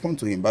 I will respond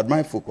to him, but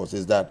my focus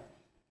is that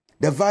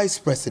the vice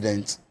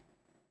president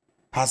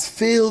has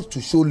failed to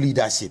show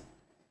leadership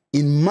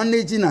in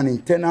managing an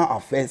internal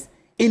affairs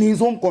in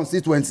his own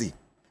constituency.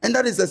 And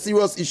that is a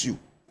serious issue.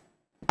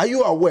 Are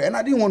you aware? And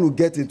I didn't want to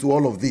get into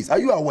all of this. Are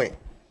you aware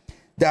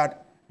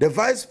that the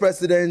vice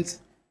president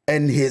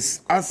and his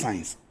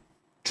assigns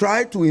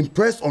tried to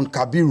impress on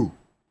Kabiru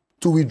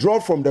to withdraw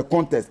from the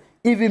contest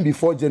even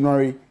before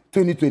January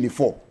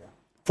 2024?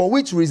 For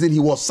which reason he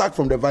was sacked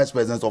from the vice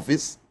president's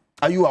office?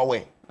 Are you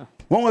aware?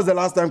 When was the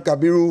last time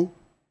Kabiru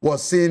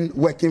was seen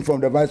working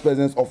from the vice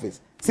president's office?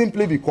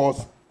 Simply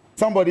because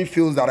somebody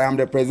feels that I am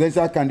the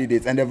presidential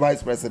candidate and the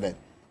vice president.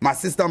 My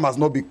sister must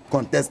not be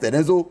contested.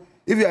 And so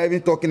if you are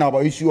even talking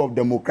about issue of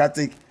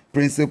democratic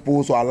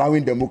principles or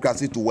allowing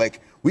democracy to work,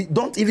 we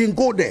don't even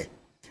go there.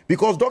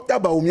 Because Dr.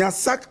 Bawumia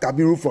sacked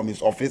Kabiru from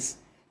his office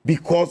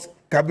because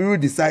Kabiru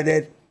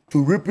decided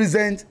to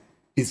represent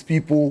his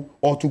people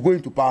or to go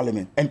into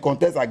parliament and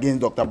contest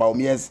against Dr.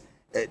 Bawumia's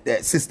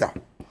sister.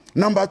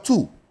 Number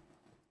two,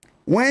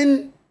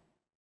 when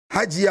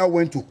Hajia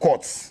went to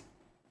court,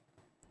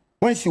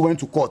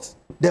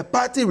 the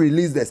party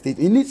released the state.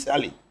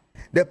 Initially,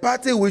 the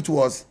party, which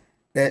was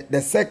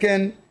the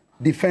second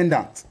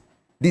defendant,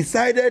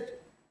 decided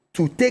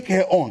to take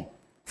her on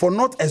for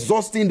not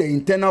exhausting the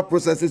internal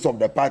processes of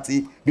the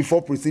party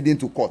before proceeding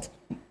to court.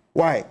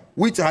 Why?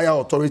 Which higher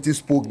authority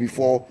spoke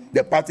before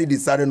the party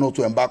decided not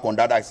to embark on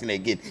that action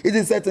again? It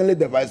is certainly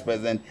the vice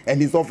president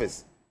and his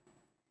office.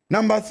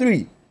 Number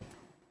three,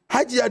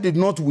 Hajia did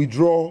not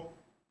withdraw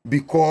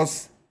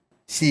because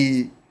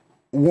she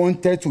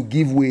wanted to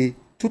give way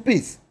to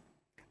peace.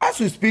 As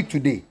we speak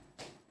today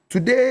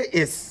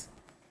is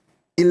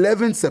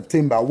 11th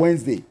September,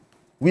 Wednesday.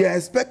 We are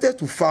expected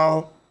to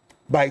file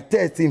by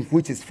 13th,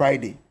 which is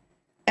Friday.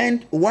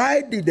 And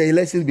why did the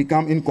elections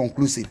become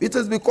inconclusive? It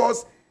is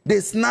because they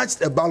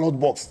snatched a ballot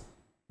box.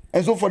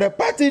 And so for the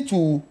party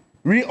to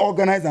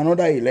reorganize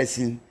another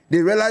election,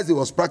 they realized it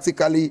was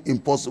practically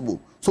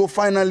impossible. So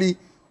finally,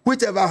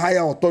 whichever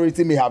higher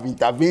authority may have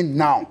intervened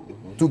now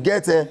to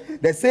get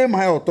the same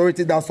higher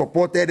authority that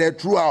supported her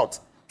throughout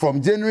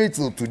from January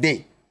till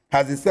today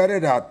has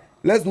decided that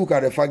let's look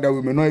at the fact that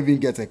we may not even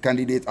get a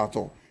candidate at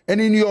all. And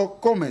in your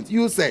comment,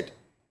 you said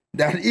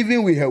that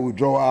even with her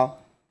withdrawal,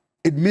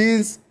 it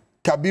means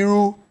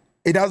Kabiru,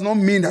 it does not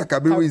mean that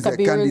Kabiru is the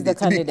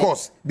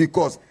candidate.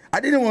 Because I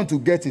didn't want to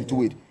get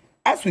into it.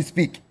 As we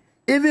speak,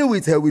 even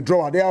with her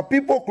withdrawal, there are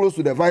people close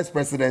to the vice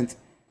president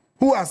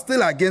who are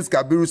still against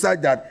Kabiru,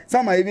 such that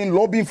some are even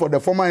lobbying for the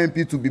former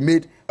MP to be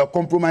made a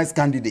compromise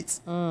candidate.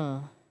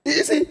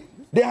 You see,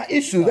 there are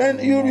issues,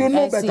 and you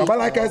know better. But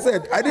like I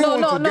said, I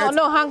didn't want to get...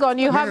 No, hang on.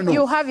 You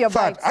have your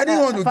bite. I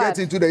didn't want to get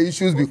into the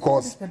issues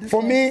because,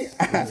 for me,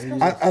 as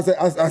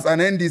an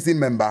NDC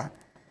member,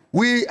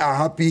 we are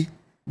happy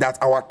that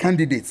our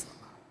candidate,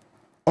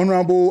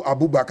 Honorable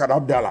Abubakar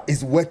Abdallah,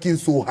 is working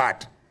so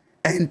hard,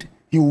 and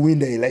he will win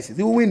the elections.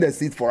 He will win the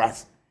seat for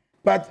us.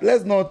 But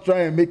let's not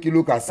try and make it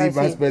look as if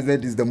Vice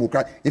President is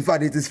Democrat. In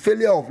fact, it is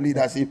failure of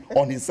leadership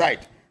on his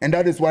side, and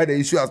that is why the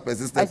issue has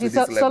persisted to this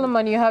level.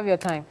 Solomon, you have your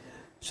time.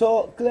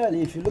 So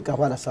clearly, if you look at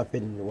what has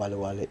happened in Wale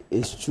Wale,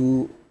 it's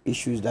two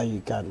issues that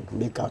you can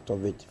make out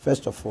of it.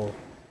 First of all,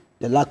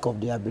 the lack of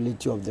the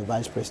ability of the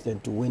vice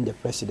president to win the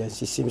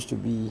presidency seems to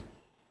be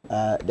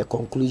the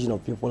conclusion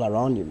of people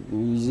around him.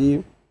 You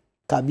see,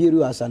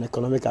 Kabiru as an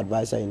economic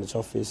advisor in his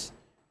office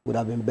would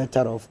have been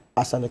better off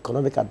as an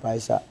economic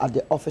advisor at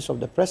the office of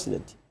the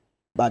president.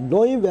 But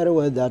knowing very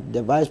well that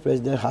the vice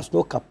president has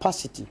no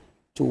capacity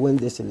to win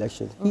this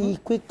election, he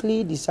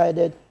quickly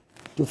decided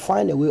to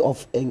find a way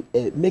of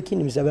making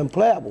himself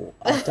employable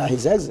after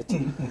his exit.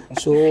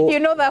 So you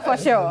know that for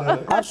sure.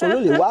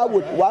 Absolutely.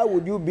 Why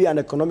would you be an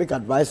economic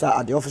advisor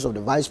at the office of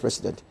the vice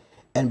president,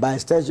 and by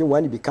extension,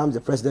 when he becomes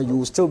the president, you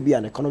will still be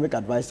an economic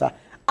advisor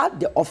at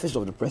the office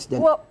of the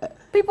president? Well,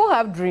 people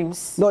have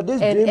dreams. No, this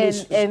dream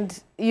is...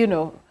 And, you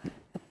know,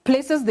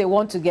 places they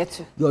want to get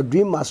to. Your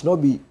dream must not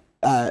be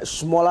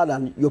smaller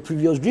than your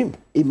previous dream.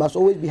 It must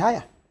always be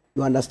higher.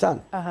 You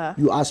understand?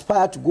 You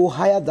aspire to go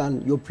higher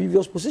than your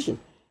previous position.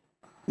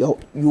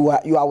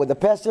 You are with the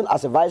person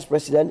as a vice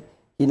president.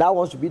 He now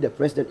wants to be the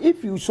president.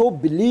 If you so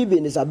believe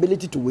in his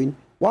ability to win,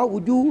 why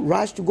would you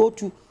rush to go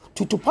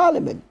to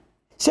parliament?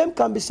 Same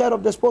can be said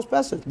of the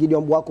spokesperson,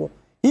 Gideon Bwako.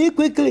 He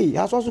quickly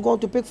has also gone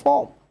to pick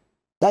form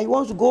that he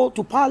wants to go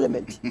to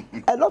parliament.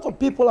 A lot of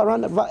people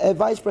around a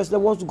vice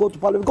president wants to go to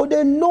parliament because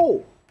they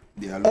know,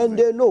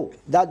 they know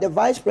that the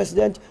vice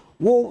president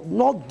will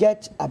not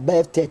get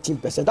above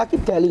 13%. I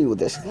keep telling you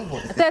this.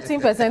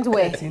 13%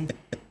 where?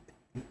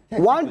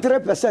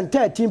 13%,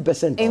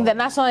 13%. In the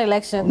national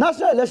election?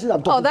 National elections,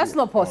 I'm talking. Oh, that's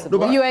not possible.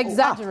 No, You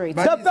exaggerate.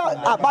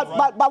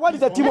 But what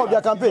is the team of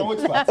their campaign?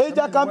 Is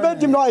their campaign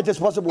team know it is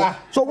possible?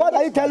 So what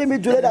are you telling me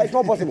today that it's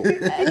not possible? No,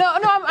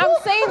 I'm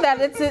saying that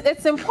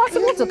it's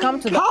impossible to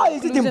come to the How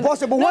is it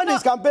impossible when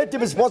his campaign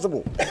team is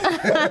possible?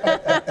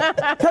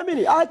 Tell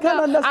me, I can't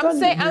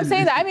understand. I'm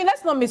saying that. I mean,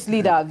 let's not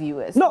mislead our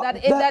viewers. No,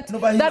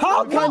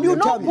 How can you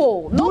tell me?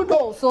 No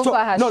poll so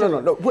far has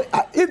shown. No.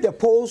 If the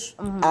polls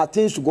are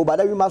things to go by,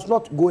 then we must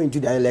not go into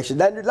the election.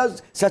 Then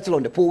let's settle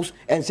on the polls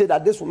and say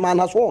that this man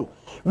has won.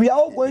 We are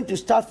all going to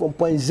start from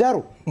point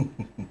zero.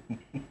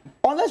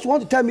 Unless you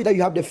want to tell me that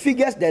you have the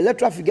figures, the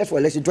electoral figures for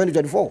election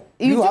 2024.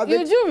 You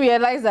do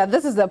realize that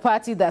this is the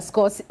party that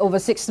scored over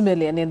 6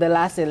 million in the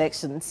last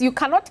elections. You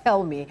cannot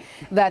tell me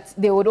that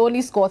they would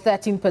only score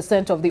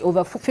 13% of the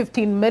over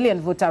 15 million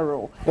voter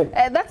roll.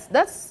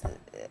 That's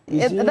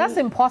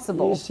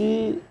impossible. You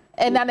see,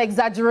 and an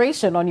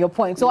exaggeration on your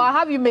point. So I'll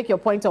have you make your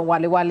point on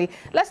Wale Wale.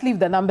 Let's leave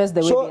the numbers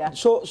the way they are.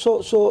 So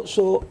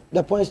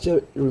the point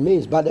still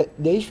remains. But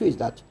the issue is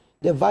that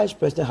the vice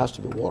president has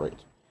to be worried.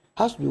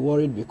 Has to be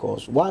worried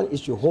because one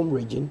is your home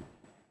region.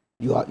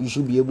 You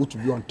should be able to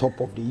be on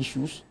top of the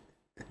issues.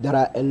 There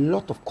are a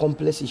lot of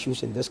complex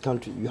issues in this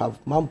country. You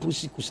have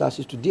Mampusi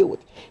Kusasis to deal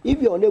with.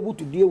 If you're unable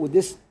to deal with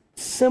this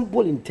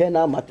simple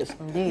internal matters,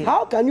 indeed,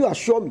 how can you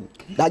assure me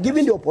that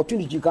given the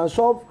opportunity you can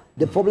solve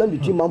the problem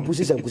between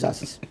Mampusis and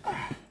Kusasis?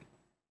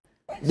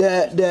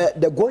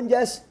 The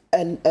Gonjas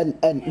and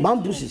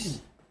Mampusis.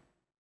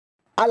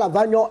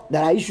 Alavanyo,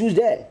 there are issues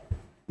there.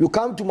 You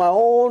come to my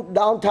own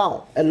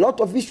downtown, a lot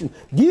of issues.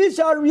 These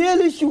are real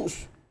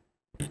issues.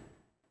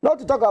 Not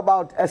to talk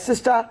about a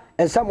sister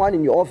and someone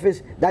in your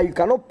office that you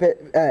cannot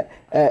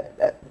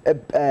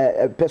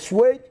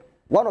persuade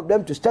one of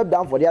them to step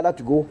down for the other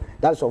to go.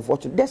 That's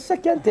unfortunate. The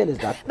second thing is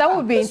that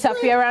would be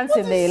interference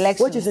in the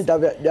election. Which is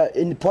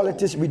in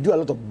politics, we do a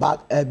lot of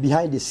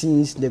behind the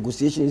scenes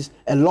negotiations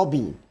and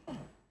lobbying.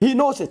 He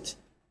knows it.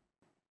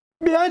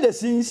 Behind the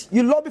scenes,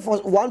 you lobby for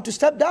one to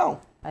step down.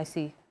 I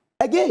see.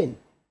 Again,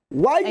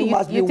 why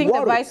you think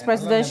worried? The vice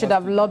president should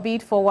have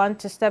lobbied for one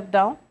to step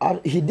down?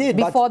 He did.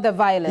 Before the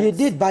violence. He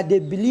did, but they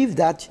believe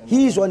that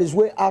he is on his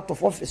way out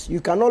of office.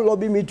 You cannot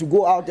lobby me to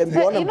go out and be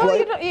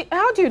unemployed.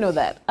 How do you know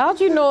that? How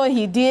do you know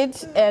he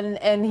did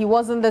and he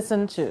wasn't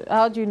listened to?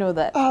 How do you know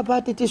that?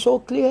 But it is so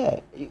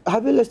clear.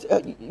 Have you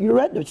listened? You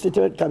read the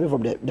statement coming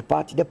from the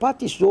party. The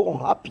party is so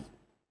unhappy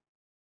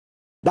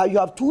that you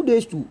have 2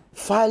 days to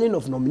filing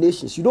of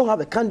nominations. You don't have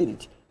a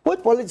candidate.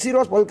 What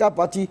serious political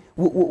party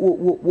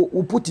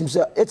will put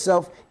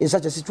itself in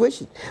such a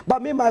situation?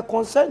 But my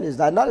concern is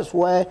that is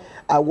where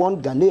I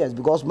want Ghanaians,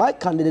 because my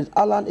candidate,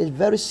 Alan, is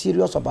very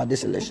serious about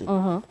this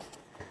election.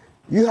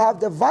 You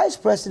have the vice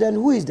president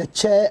who is the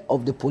chair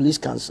of the police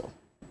council.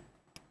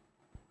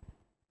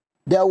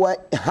 There were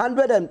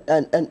 100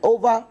 and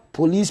over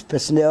police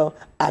personnel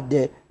at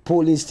the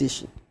polling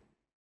station,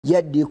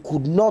 yet they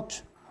could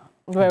not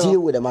deal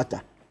with the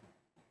matter.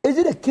 Is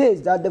it a case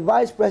that the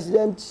vice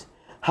president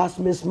has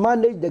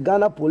mismanaged the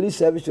Ghana Police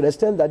Service to the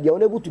extent that they are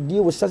unable to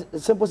deal with such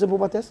simple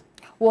matters?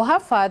 We'll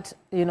have Fad,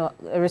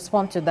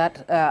 respond to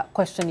that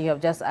question you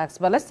have just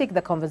asked. But let's take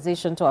the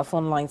conversation to our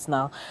phone lines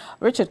now.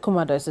 Richard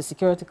Kumado is a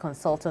security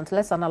consultant.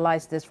 Let's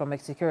analyze this from a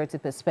security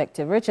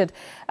perspective. Richard,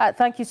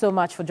 thank you so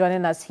much for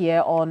joining us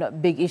here on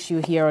Big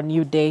Issue here on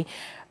New Day.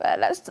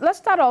 Let's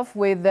start off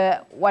with the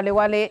Wale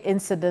Wale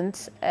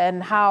incident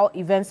and how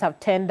events have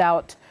turned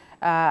out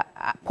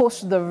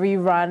post the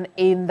rerun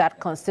in that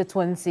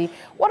constituency.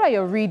 What are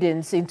your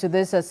readings into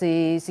this as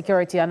a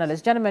security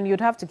analyst? Gentlemen, you'd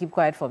have to keep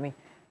quiet for me.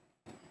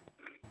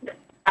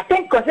 I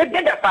think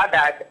considering the fact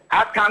that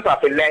outcomes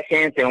of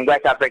elections in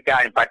West Africa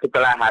in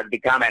particular has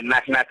become a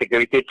national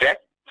security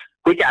threat,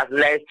 which has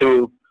led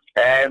to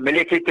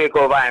military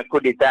takeover and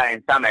coup d'etat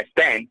in some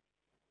extent,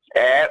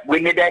 we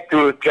needed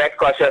to tread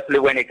cautiously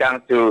when it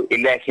comes to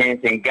elections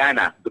in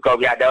Ghana, because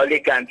we are the only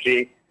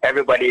country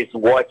everybody is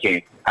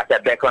watching as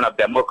a beacon of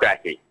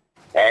democracy.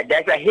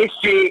 There's a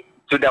history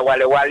to the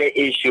Wale Wale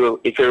issue.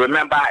 If you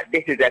remember,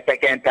 this is the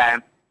second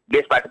time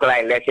this particular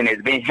election is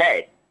being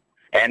held.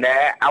 And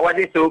I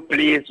wasn't so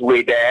pleased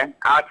with the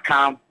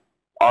outcome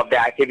of the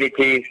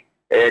activities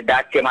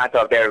that came out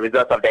of the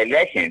results of the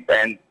elections.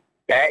 And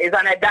it's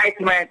an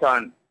indictment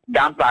on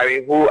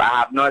Dampari, who I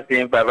have not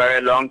seen for a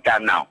very long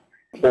time now.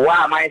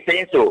 Why am I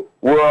saying so?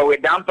 We were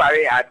with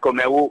Dampari at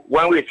Komewu.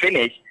 When we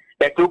finished,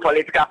 the two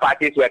political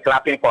parties were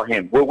clapping for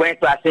him. We went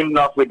to Asim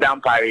North with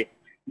Dampari.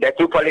 The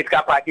two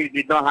political parties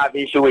did not have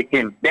issue with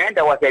him. Then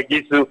there was a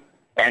Jisu,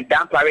 and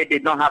Dampari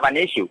did not have an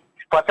issue.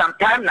 For some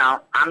time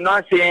now, I'm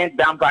not seeing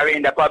Dampari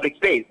in the public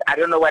space. I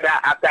don't know whether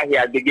after he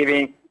has been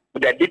given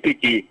the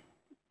deputy,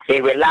 he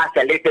will last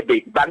a little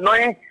bit. But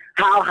knowing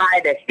how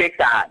high the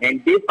stakes are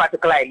in this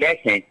particular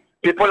election,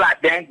 people are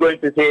then going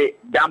to say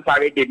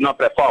Dampari did not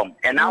perform.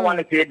 And I want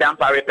to see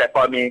Dampari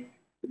performing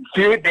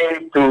few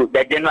days to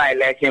the general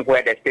election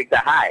where the stakes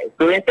are high.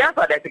 So in terms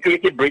of the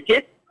security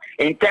breaches,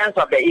 in terms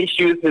of the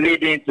issues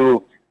leading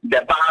to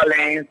the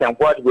violence and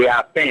what we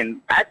have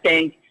seen, I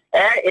think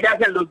it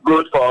doesn't look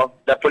good for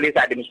the police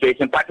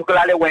administration,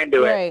 particularly when they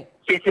were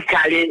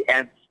physically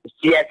and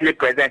seriously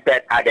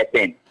presented at the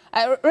scene.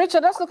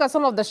 Richard, let's look at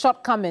some of the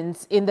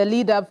shortcomings in the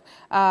lead-up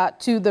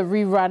to the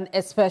rerun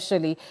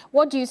especially.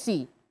 What do you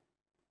see?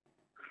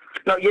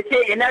 No, you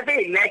see, in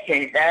every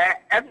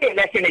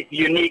election is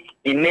unique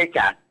in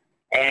nature.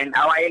 And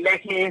our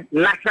elections,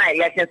 national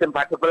elections in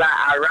particular,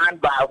 are run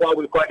by what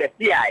we call the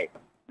CI.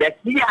 The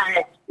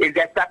CI is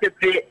the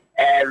statutory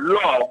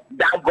law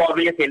that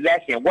governs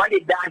election. What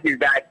it does is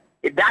that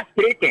it does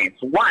three things.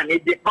 One,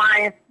 it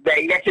defines the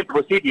election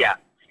procedure.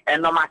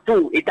 And number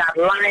two, it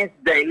outlines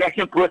the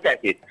election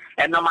processes.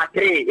 And number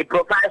three, it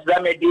provides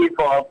remedies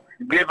for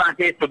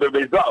grievances to be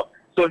resolved.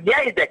 So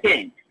here is the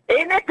thing.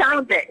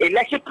 Anytime the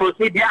election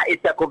procedure is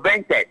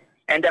circumvented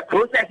and the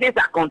processes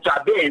are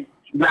contravened,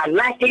 we are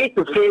likely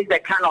to face the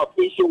kind of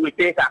issue we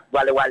face at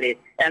Wale Wale.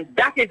 And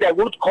that is the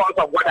root cause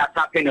of what has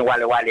happened in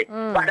Wale Wale.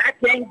 But I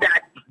think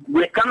that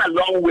we've come a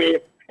long way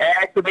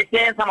to be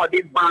seeing some of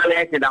these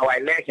violence in our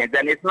elections,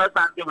 and it's not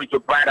something we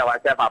should pride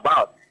ourselves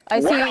about.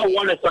 What I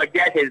want to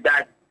suggest is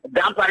that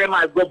Dampare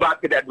must go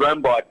back to the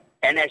drawing board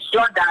and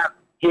ensure that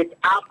he's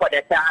up for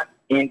the task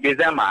in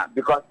December,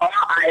 because all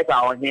eyes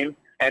are on him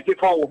and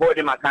people will hold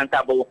him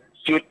accountable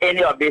should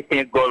any of these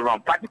things go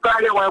wrong,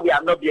 particularly when we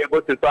have not been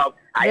able to solve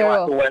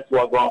Iowa to West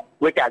Wagon,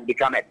 which has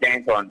become a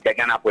dent on the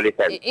Ghana police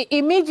service.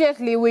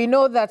 Immediately, we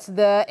know that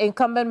the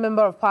incumbent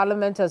member of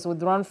parliament has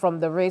withdrawn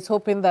from the race,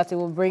 hoping that it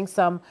will bring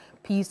some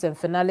peace and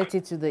finality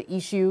to the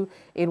issue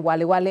in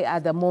Wale Wale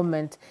at the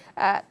moment.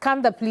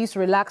 Can the police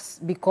relax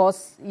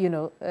because, you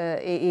know,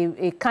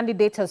 a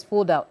candidate has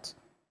pulled out?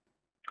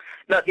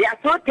 No, there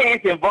are two things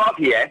involved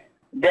here.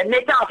 The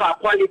nature of our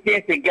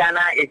politics in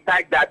Ghana is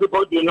such that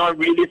people do not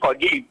really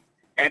forgive.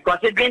 And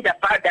considering the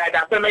fact that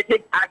the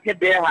affirmative action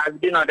bill has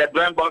been on the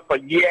drawing board for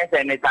years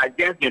and it has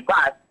just been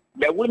passed,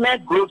 the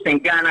women groups in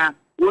Ghana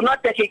will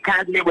not take it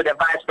kindly with the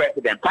vice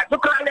president,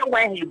 particularly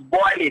when his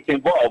boy is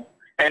involved.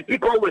 And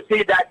people will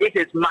see that this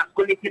is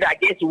masculinity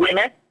against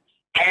women.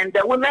 And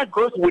the women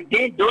groups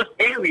within those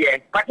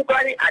areas,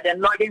 particularly at the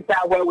northern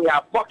side where we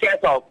have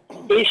pockets of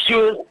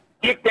issues,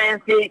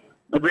 differences,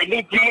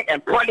 religion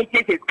and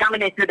politics is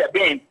coming into the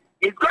bin,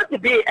 it's going to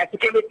be a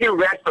security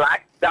red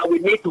flag that we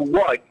need to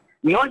watch.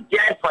 Not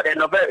just for the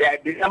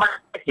December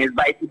elections,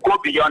 but to go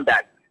beyond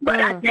that.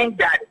 But I think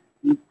that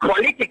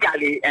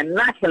politically and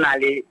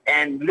nationally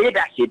and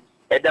leadership,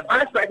 the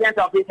vice president's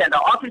office and the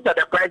office of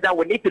the president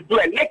will need to do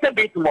a little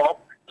bit more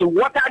to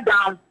water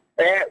down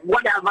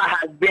whatever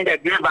has been the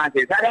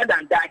grievances. Other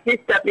than that, he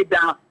step it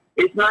down.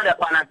 It's not a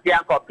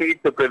panacea for peace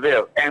to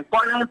prevail. And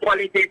foreign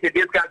politics in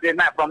this country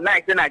from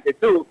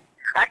 1992,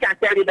 I can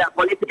tell you that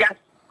political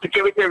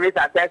security risk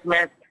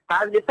assessment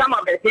has been some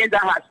of the things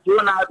that has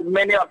thrown out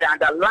many of the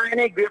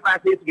underlying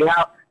grievances we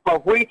have, for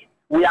which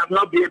we have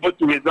not been able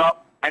to resolve.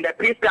 And the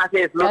Peace Council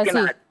is looking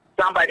at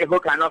somebody who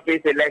cannot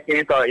face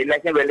elections or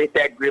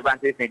election-related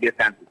grievances in this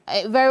country.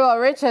 Very well,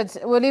 Richard.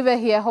 We'll leave it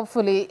here.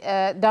 Hopefully,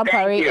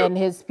 Dampare and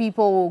his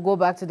people will go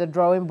back to the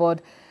drawing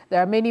board. There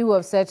are many who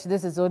have said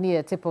this is only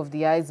a tip of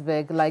the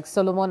iceberg, like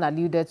Solomon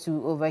alluded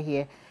to over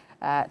here.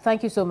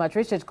 Thank you so much.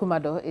 Richard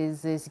Kumado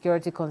is a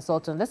security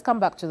consultant. Let's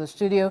come back to the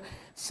studio.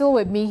 Still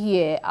with me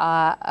here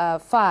are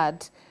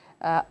Fad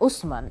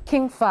Usman,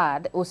 King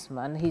Fad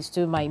Usman. He's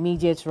to my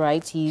immediate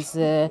right. He's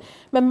a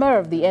member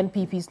of the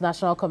NPP's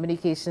National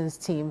Communications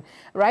team.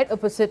 Right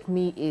opposite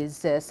me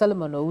is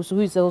Solomon Owusu,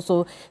 who is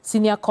also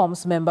senior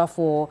comms member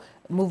for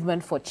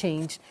Movement for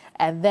Change.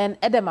 And then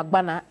Edem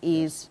Agbana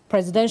is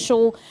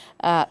presidential.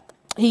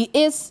 He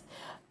is,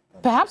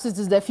 perhaps it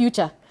is the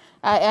future.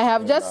 I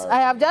have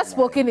just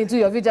spoken into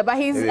your future, but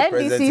he's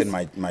NDC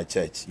in my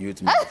church,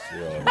 youth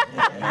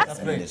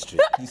ministry.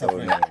 He's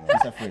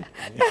afraid.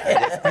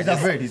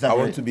 I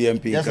want to be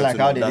MP. Just like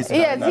how they did.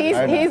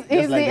 Yes,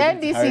 he's the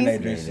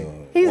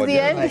NDC. He's the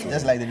NDC.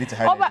 Just like the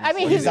Vita. Oh, but I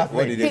mean,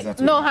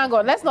 no, hang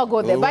on, let's not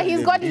go there. But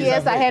he's got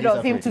years ahead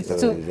of him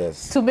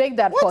to make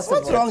that possible.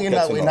 What's wrong in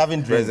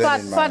having dreams?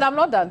 But I'm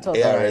not done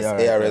talking.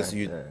 ARS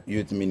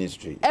Youth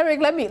Ministry. Eric,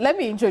 let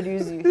me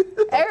introduce you.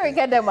 Eric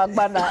Edem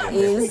Agbana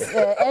is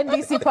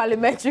NDC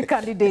parliamentary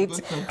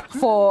candidate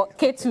for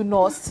K2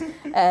 North,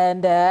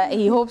 and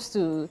he hopes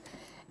to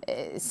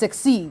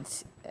succeed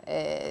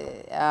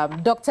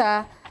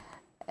Dr.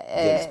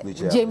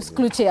 James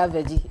Kluche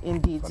Aveji,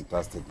 indeed.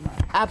 Fantastic man.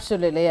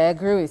 Absolutely, I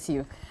agree with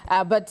you.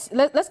 But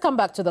let's come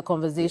back to the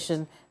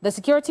conversation. The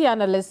security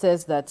analyst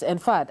says that,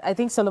 and Fad, I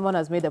think Solomon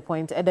has made a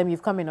point. Adam,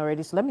 you've come in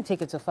already, so let me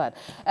take it to Fad.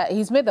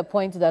 He's made the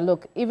point that,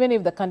 look, even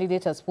if the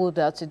candidate has pulled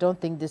out, you don't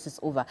think this is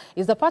over.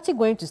 Is the party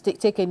going to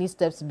take any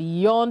steps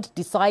beyond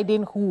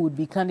deciding who would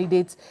be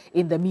candidates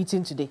in the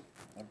meeting today?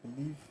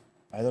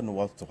 I don't know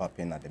what to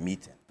happen at the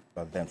meeting,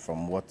 but then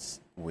from what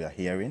we are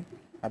hearing,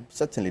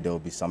 certainly there will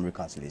be some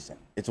reconciliation.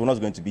 It's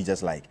not going to be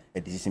just like a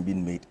decision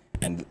being made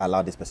and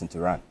allow this person to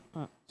run.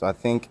 So I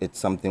think it's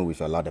something we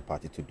should allow the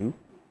party to do.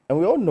 And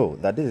we all know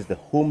that this is the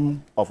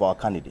home of our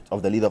candidate,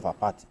 of the leader of our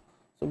party.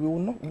 So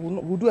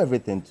we'll do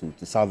everything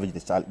to salvage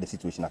the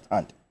situation at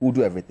hand. We'll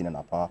do everything in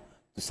our power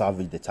to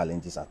salvage the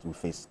challenges that we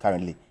face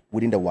currently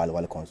within the Wale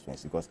Wale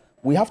constituency, because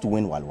we have to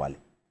win Wale Wale.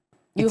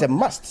 It's a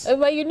must.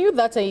 But you knew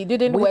that and you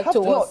didn't work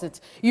towards it.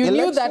 You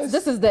knew that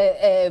this is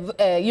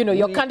the,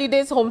 your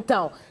candidate's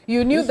hometown.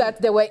 You knew that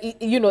there were,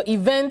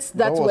 events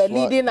that were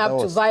leading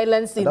up to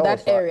violence in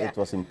that area. It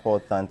was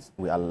important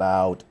we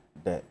allowed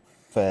the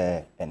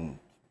fair and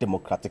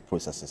democratic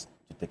processes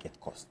to take its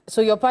course.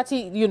 So your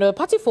party,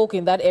 party folk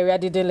in that area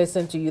didn't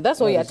listen to you. That's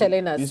what you're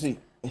telling us. You see,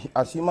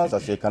 as humans,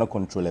 as you cannot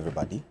control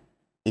everybody.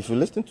 If you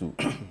listen to,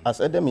 as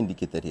Adam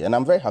indicated here, and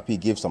I'm very happy he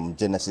gave some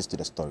genesis to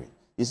the story.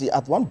 You see,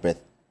 at one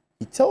breath,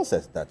 he tells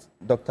us that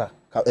Dr.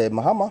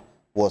 Mahama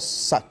was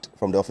sacked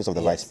from the office of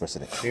the vice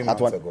president. 3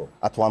 months ago.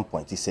 At one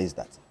point, he says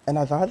that. And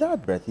at the other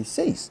breath, he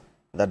says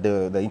that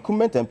the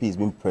incumbent MP is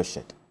being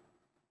pressured.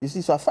 You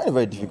see, so I find it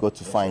very difficult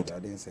to find, I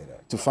didn't say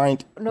that. To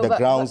find the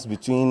grounds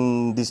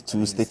between these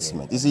two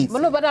statements. You see,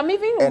 but I'm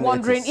even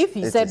wondering if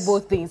he said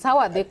both things. How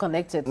are they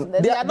connected?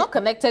 They are not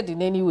connected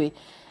in any way.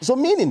 So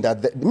meaning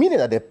that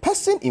the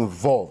person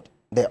involved,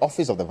 the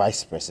office of the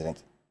vice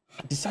president,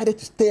 decided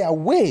to stay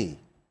away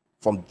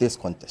from this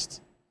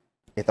contest.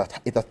 It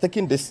has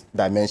taken this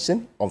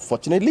dimension.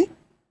 Unfortunately,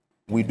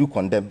 we do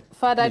condemn.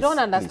 Father, I don't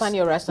understand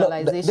your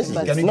rationalization.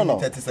 Can you give me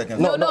 30 seconds?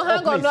 No,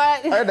 hang on.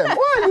 Adam,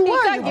 why you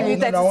can't give me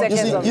 30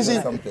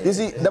 seconds. You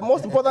see, the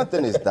most important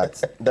thing is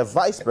that the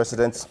vice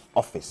president's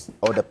office,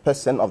 or the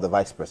person of the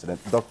vice president,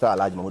 Dr.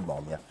 Alhaji Mahmoud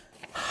Bawumia,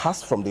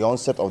 has from the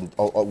onset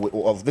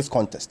of this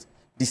contest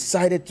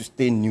decided to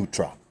stay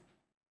neutral.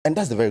 And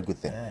that's the very good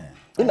thing. Yeah.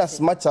 In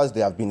as much as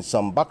there have been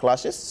some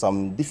backlashes,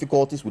 some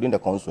difficulties within the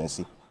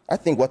constituency, I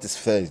think what is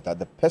fair is that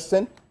the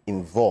person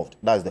involved,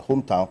 that is the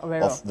hometown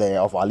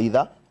of our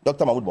leader,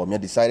 Dr. Mahmoud Bawumia,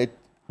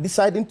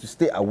 deciding to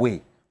stay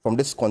away from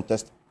this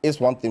contest is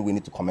one thing we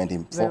need to commend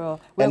him for.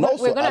 And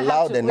also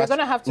allow the we're going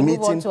to have to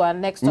move on to our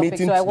next topic.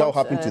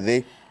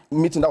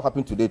 Meeting that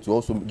happened today to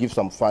also give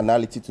some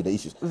finality to the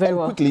issues.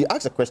 Quickly,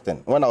 ask a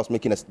question. When I was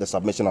making the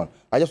submission on,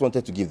 I just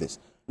wanted to give this.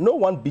 No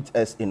one beat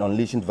us in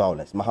unleashing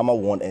violence. Mahama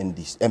won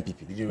ND's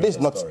MPP. Did you read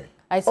the story?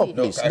 I see. Oh,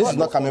 please. This is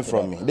not coming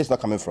from me. This is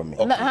not coming from me.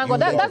 Okay. No, hang on.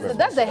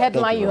 That's the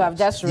headline you have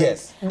just read.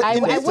 Yes.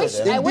 I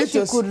wish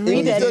you could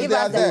read it and give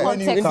us the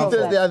context of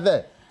that. They are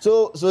there.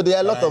 So there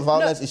are a lot of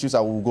violence issues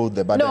that will go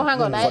there. But no,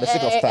 hang on. For the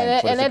sake of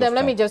time. And Adam,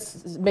 let me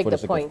just make the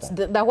point.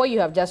 That what you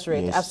have just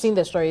read, I've seen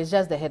the story, it's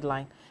just the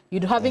headline. You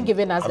haven't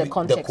given us the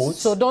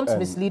context, so don't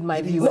mislead my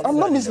viewers. No, I'm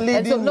not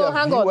misleading. So, no,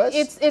 hang on.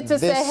 It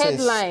is a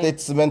headline.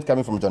 It's meant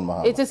coming from John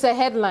Mahama. It is a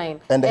headline.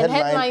 And the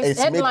headline is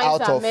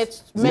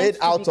made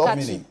out of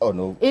catchy. Oh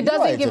no. It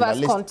doesn't give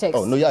us context.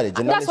 Oh no, you are a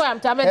journalist. That's why I'm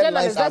telling you.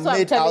 Headlines are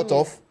made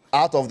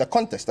out of the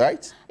context,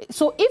 right?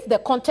 So if the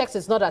context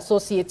is not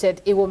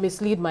associated, it will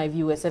mislead my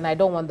viewers, and I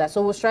don't want that.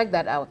 So we'll strike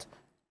that out.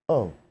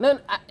 Oh. No,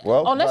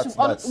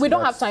 we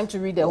don't have time to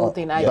read the whole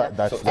thing either.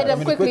 And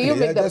then quickly, you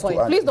make the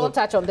point. Please don't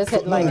touch on this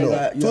headline.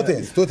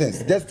 Two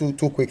things. Just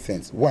two quick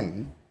things.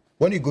 One,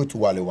 when you go to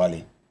Wale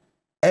Wale,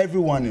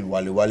 everyone in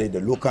Wale Wale,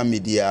 the local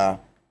media,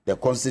 the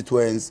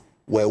constituents,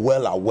 were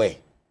well aware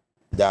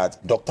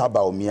that Dr.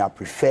 Bawumia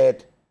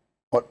preferred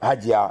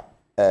Hajia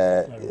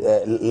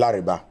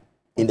Lariba.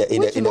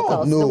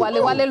 The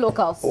Wale Wale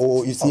locals.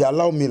 Oh, you see,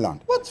 allow me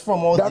land. What's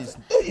from all this?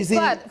 You see,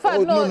 no,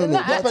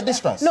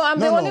 I'm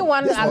the only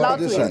one allowed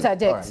to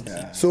interject.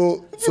 Right.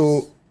 So,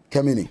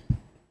 Kamini.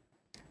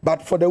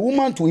 But for the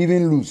woman to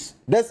even lose,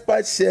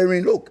 despite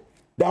sharing, look,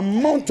 the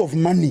amount of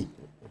money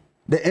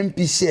the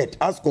MP shared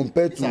as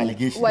compared to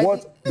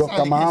what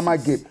Dr. Mahama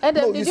gave.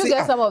 Adam, did you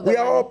get some of them? We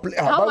are all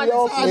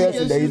players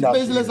in the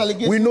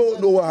industry. We know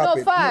what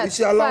happened. No,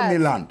 she allowed me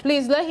land.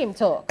 Please let him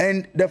talk.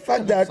 And the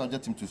fact that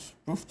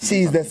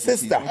she is the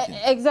sister.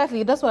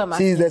 Exactly, that's what I'm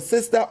asking. She is the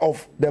sister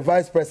of the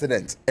vice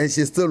president, and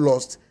she still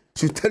lost.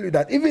 She'll tell you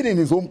that even in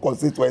his home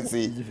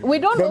constituency, we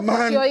don't know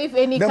for sure if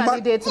any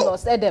candidate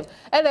lost. Adam,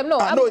 no,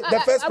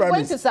 the first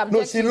premise.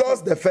 No, she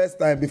lost the first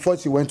time before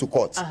she went to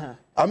court.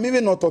 I'm not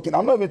even talking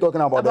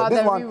about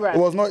this one. It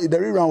was not, the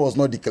rerun was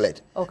not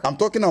declared. Okay. I'm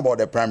talking about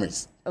the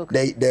primaries.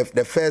 Okay.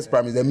 The first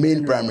primaries, the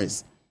main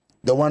primaries,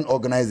 the one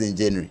organized in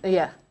January.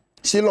 Yeah.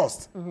 She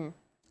lost,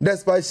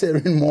 despite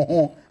sharing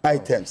more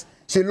items.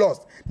 She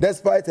lost,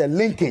 despite a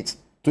linkage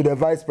to the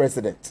vice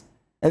president.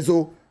 And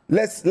so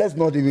let's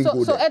not even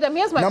go there. So Adam,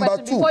 here's my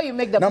question before you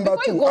make the number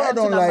two. I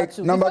don't like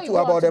number two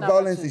about the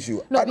violence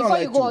issue. No, before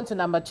you go on to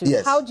number two,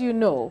 how do you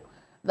know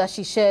that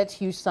she shared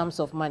huge sums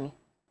of money?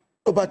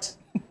 Oh, but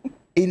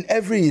in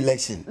every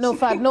election. No,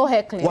 Fad, no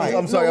heckling. Why?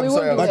 I'm sorry.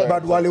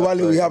 But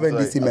Wale, we have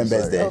NDC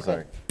members there.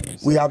 Okay.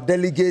 We have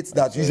delegates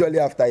that usually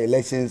after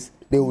elections,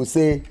 they will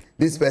say,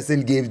 this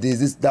person gave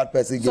this, that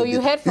person gave this. So you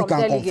heard from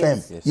delegates? You can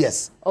confirm.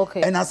 Yes.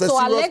 Okay. And as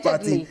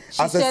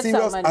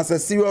a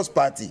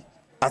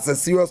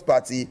serious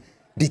party,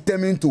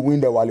 determined to win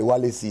the Wale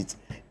Wale seat.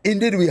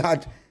 Indeed, we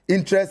had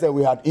interest and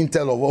we had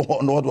intel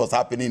on what was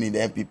happening in the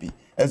MPP.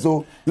 And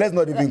so let's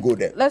not even go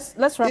there. Let's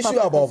wrap issue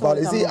up about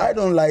violence. See, I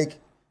don't like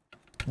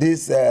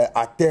this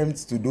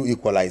attempt to do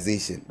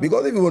equalization.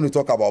 Because if you want to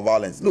talk about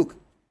violence, look,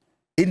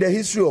 in the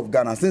history of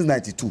Ghana since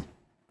 92,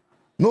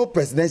 no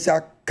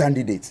presidential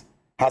candidate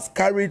has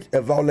carried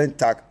a violent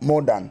tag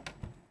more than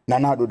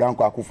Nana Addo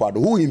Dankwa Akufo-Addo,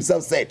 who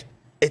himself said,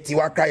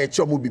 "Etiwaka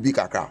echomu bibi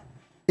kakra."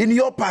 In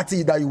your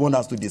party that you want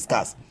us to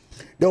discuss,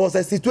 there was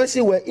a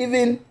situation where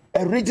even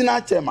a regional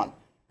chairman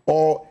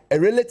or a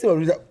relative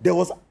of there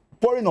was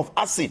pouring of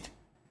acid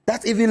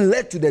that even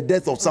led to the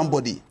death of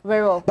somebody.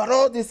 Very well. But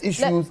all these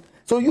issues.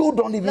 So you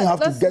don't even have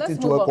to get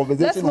into a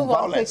conversation on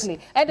violence.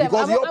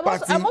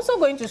 Because I'm also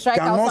going to strike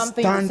out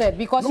something you said,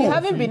 because you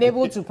haven't been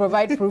able to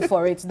provide proof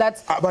for it.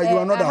 That but you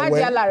are not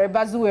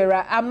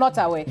aware. I'm not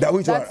aware.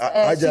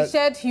 She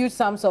shared huge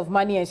sums of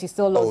money and she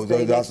still lost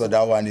the election. So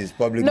that one is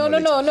public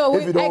knowledge. No.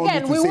 If you don't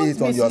want me to say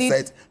it on your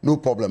set, no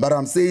problem. But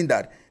I'm saying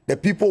that the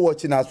people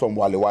watching us from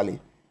Wale Wale,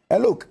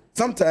 and look,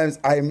 sometimes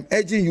I'm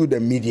urging you,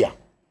 the media,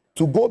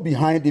 to go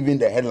behind even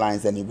the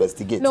headlines and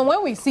investigate. No,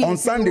 when we see on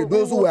Sunday,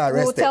 those who were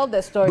arrested, we'll tell the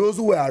story. Those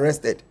who were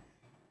arrested,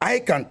 I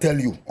can tell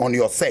you on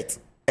your set,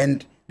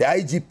 and the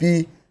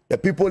IGP, the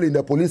people in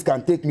the police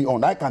can take me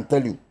on. I can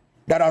tell you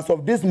that as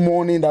of this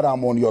morning that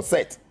I'm on your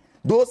set,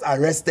 those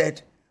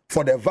arrested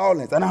for the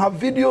violence, and I have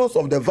videos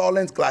of the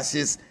violent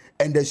clashes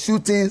and the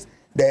shootings,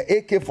 the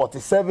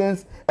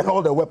AK-47s, and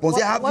all the weapons.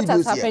 What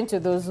has happened to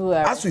those who were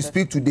arrested? As we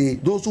speak today,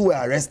 those who were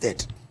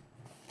arrested,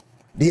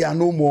 they are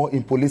no more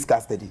in police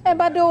custody.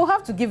 But they will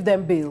have to give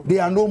them bail. They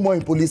are no more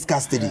in police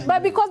custody.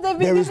 But because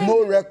there is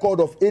no record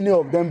of any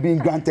of them being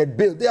granted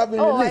bail. They have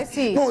been released. I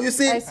see. No, you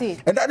see. I see.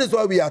 And that is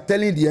why we are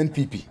telling the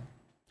NPP,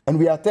 and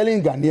we are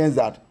telling Ghanaians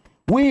that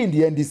we in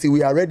the NDC,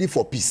 we are ready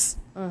for peace.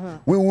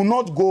 We will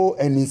not go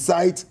and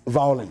incite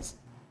violence.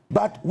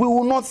 But we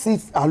will not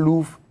sit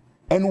aloof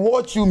and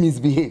watch you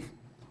misbehave.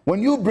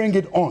 When you bring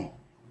it on,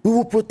 we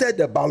will protect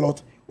the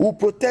ballot, we will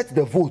protect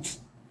the votes.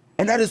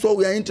 And that is what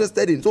we are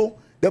interested in. So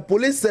the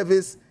police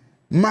service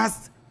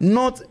must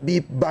not be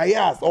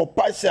biased or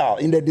partial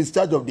in the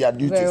discharge of their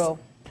duties. Well.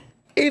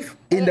 If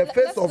in the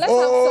face of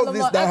all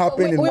this that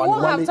happened in Wale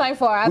Wale,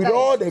 with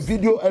all the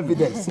video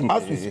evidence,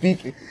 as we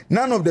speak,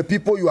 none of the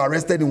people you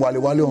arrested in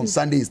Wale Wale on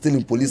Sunday is still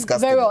in police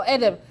custody. Very well,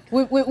 Adam,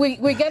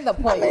 we get the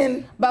point. I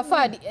mean, but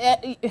Fad,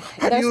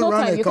 there's no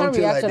time, you can't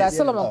react to that.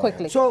 Solomon,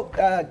 quickly. So,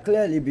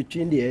 clearly,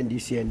 between the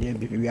NDC and the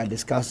NPP, we are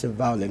discussing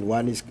violence.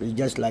 One is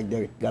just like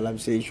the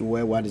Galamsey issue,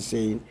 where one is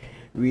saying,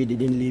 we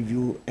didn't leave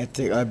you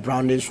a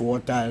brownish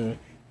water. And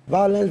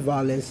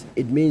violence,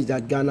 it means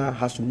that Ghana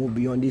has to move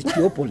beyond this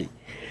duopoly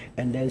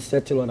and then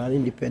settle on an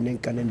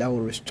independent Ghana that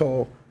will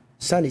restore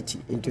sanity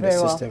into the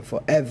system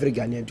for every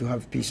Ghanaian to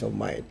have peace of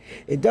mind.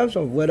 In terms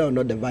of whether or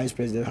not the vice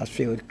president has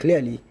failed,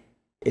 clearly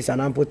it's an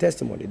ample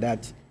testimony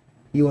that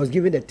he was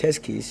given the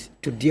test case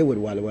to deal with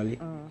Wale Wale.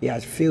 He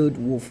has failed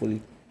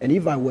woefully. And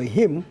if I were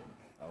him,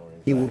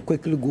 he would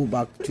quickly go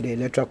back to the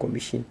Electoral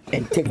Commission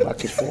and take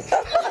back his form.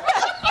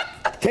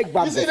 Take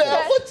back the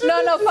forms.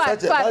 No,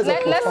 fact.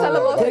 Let's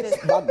celebrate it.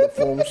 Take back the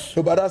forms.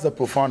 No, but that's a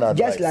profound advice.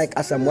 Just like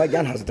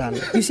Asamoah has done.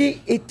 You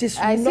see, it is.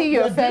 I see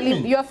you're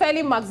fairly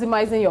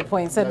maximizing your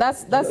point. So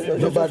that's. I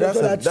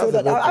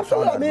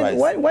mean,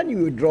 when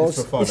you withdraw,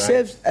 it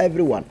saves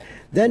everyone.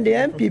 Then the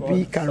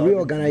MPP can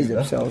reorganize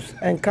themselves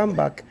and come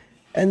back.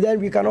 And then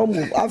we can all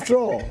move. After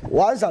all,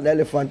 once an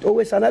elephant,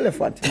 always an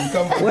elephant.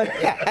 When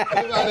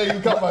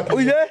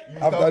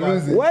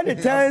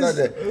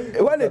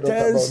it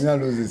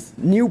turns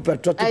new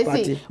patriotic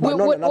party. We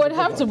would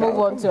have to move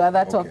on to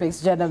other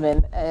topics,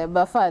 gentlemen.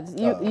 But Fad,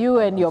 you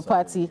and your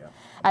party,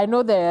 I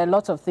know there are a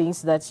lot of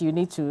things that you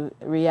need to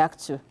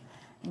react to.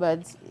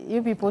 But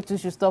you people too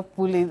should stop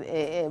pulling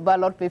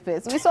ballot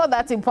papers. We saw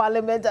that in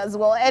Parliament as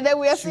well, and then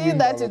we are seeing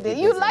that today.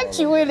 You like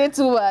chewing it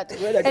too much.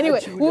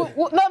 Anyway, no.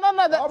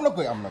 I'm not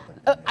going.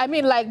 I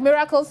mean, like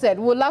Miracle said,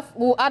 we'll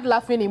add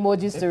laughing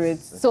emojis to it.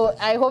 So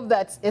I hope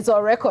that it's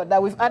on record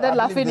that we've added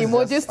laughing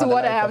emojis to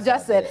what I have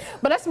just said.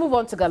 But let's move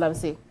on to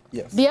Galamsey.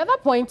 Yes. The other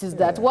point is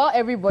that while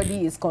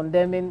everybody is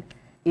condemning,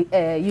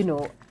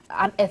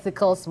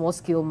 unethical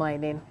small-scale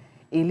mining,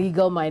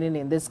 illegal mining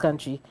in this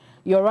country,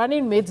 your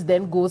running mate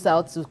then goes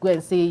out to go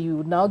and say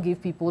you now give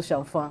people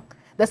champagne.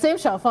 The same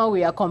champagne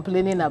we are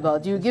complaining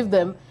about. You give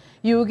them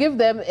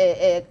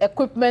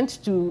equipment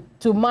to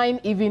mine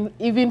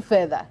even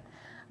further.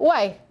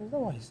 Why? You know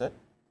what he said?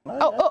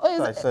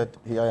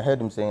 I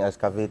heard him saying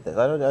excavators.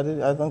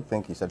 I don't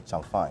think he said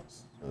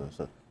champagnes.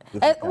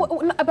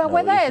 But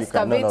whether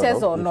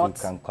excavators or not,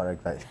 you can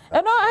correct that.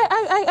 No,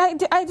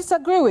 I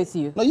disagree with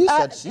you. No, you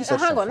said.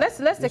 Hang on. Let's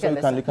take a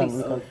listen.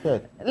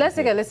 Let's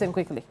take a listen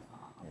quickly.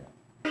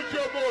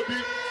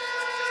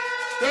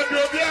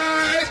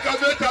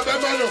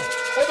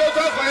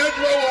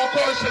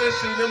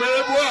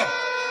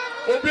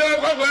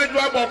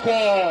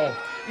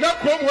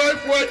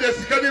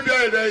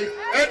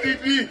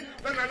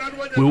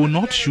 We will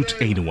not shoot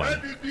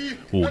anyone. We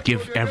will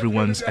give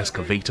everyone's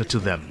excavator to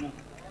them.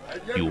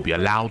 You will be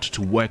allowed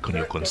to work on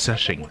your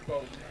concession.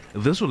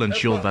 This will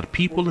ensure that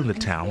people in the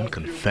town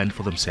can fend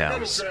for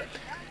themselves.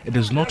 It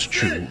is not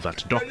true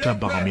that Dr.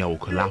 Bahamia will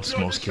collapse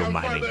small-scale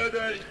mining.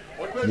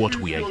 What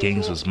we are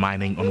against is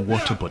mining on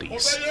water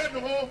bodies.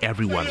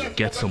 Everyone will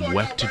get some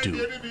work to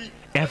do.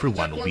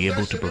 Everyone will be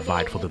able to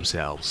provide for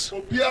themselves.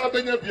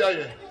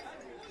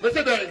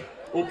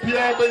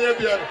 Opia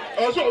Benyabian,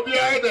 also be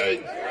a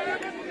day,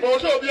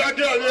 also be a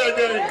girl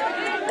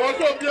again,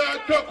 also be a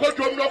coach,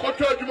 no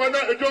coach, man,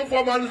 a John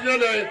Foreman's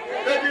day.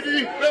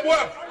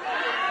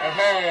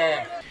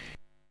 Aha.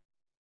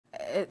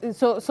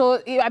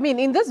 So I mean,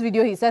 in this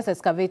video he says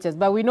excavators,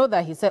 but we know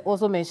that he said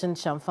also mentioned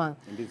Shamfang.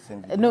 In this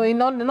same video?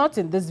 No, not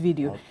in this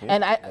video. Okay.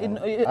 And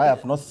I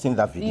have not seen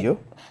that video.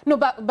 No,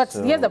 but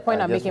so here's the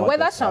point I'm making.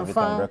 Whether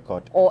Shamfang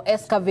or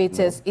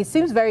excavators, it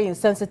seems very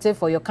insensitive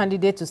for your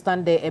candidate to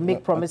stand there and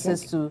make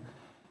promises to.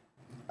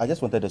 I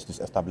just wanted us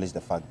to establish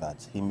the fact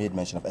that he made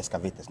mention of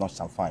excavators, not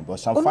Shamfang, but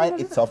Shamfang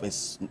itself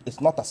is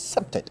not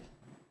accepted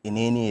in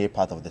any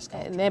part of this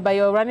country. But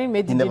your running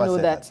mate didn't know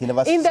that. He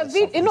never in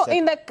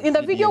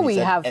the video we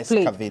have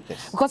played,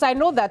 because I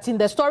know that in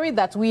the story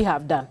that we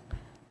have done,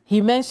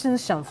 he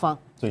mentions Shamfang.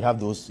 So you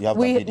have those. You have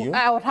that video.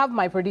 I would have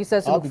my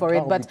producers look for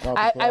it, but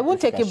I won't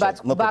take it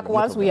back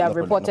once we have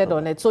reported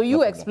on it. So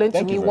you explain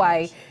to me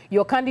why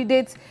your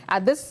candidate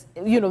at this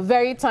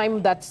very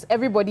time that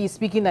everybody is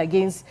speaking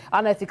against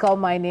unethical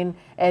mining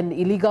and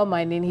illegal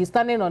mining, he's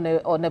standing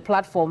on a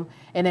platform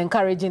and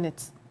encouraging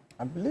it.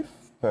 I believe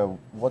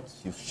what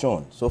you've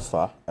shown so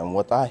far and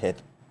what I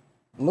heard,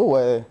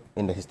 nowhere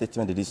in his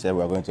statement did he say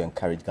we are going to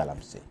encourage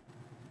Galamsey.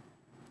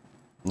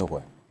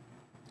 Nowhere.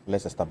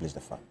 Let's establish the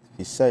fact.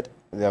 He said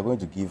they are going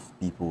to give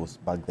people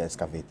back the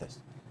excavators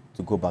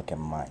to go back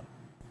and mine.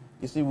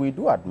 You see, we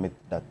do admit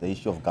that the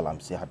issue of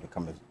Galamsey had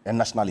become a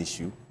national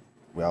issue.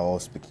 We are all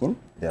speaking.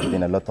 There have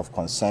been a lot of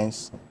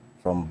concerns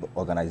from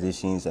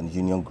organizations and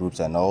union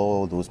groups and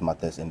all those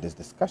matters in these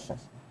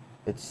discussions.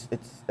 It's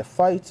a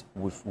fight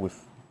with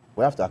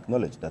we have to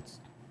acknowledge that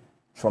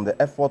from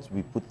the efforts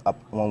we put up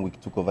when we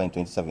took over in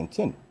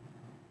 2017,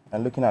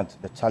 and looking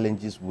at the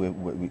challenges we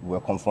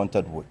were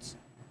confronted with,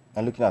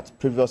 and looking at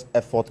previous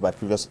efforts by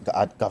previous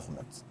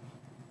governments,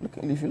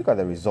 if you look at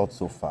the results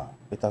so far,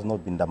 it has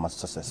not been that much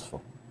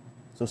successful.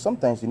 So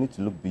sometimes you need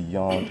to look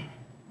beyond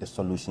the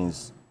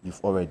solutions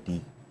you've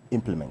already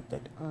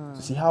implemented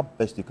to see how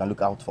best you can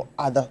look out for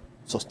other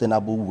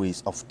sustainable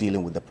ways of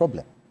dealing with the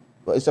problem.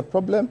 But it's a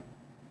problem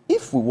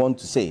if we want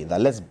to say that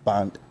let's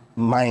ban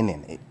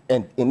mining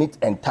and in its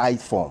entire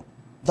form.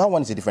 That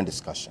one is a different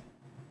discussion.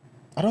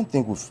 I don't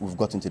think we've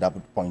gotten to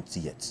that point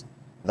yet,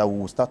 that we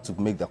will start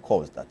to make the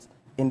calls that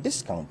in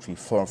this country,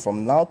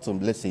 from now to,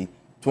 let's say,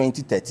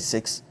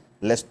 2036,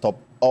 let's stop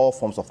all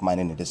forms of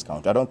mining in this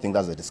country. I don't think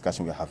that's the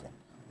discussion we're having.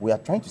 We are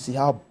trying to see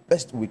how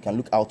best we can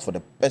look out for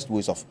the best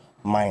ways of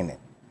mining,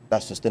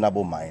 that's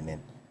sustainable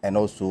mining, and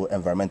also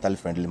environmentally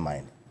friendly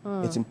mining.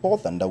 It's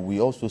important that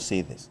we also say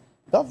this.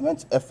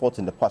 Government efforts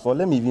in the past, or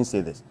let me even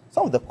say this,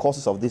 some of the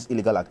causes of these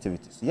illegal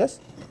activities, yes,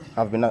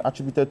 have been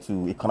attributed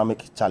to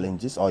economic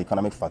challenges or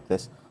economic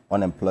factors,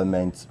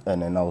 unemployment,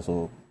 and then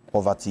also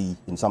poverty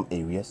in some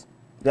areas.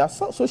 There are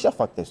social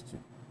factors too.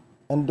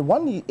 And the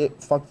one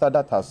factor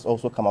that has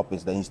also come up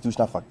is the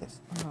institutional factors.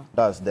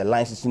 That's the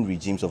licensing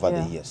regimes over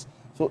the years.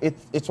 So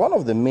it's one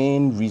of the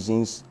main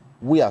reasons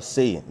we are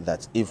saying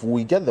that if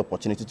we get the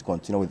opportunity to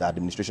continue with the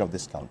administration of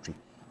this country,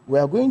 we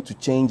are going to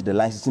change the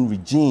licensing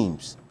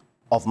regimes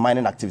of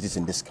mining activities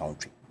in this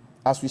country.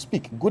 As we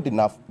speak, good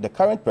enough, the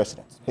current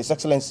president, His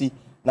Excellency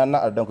Nana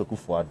Addo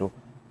Kufuor,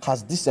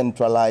 has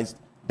decentralized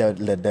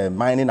the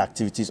mining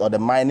activities or the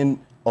mining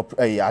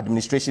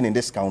administration in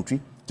this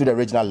country to the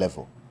regional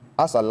level.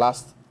 As our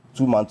last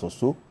 2 months or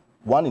so,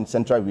 one in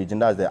Central Region,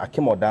 that's the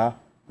Akemoda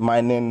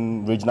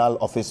Mining Regional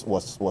Office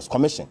was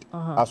commissioned.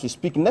 As we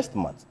speak, next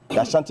month,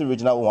 the Ashanti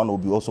Regional one will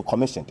be also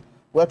commissioned.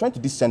 We are trying to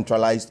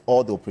decentralize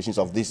all the operations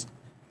of these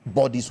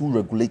bodies who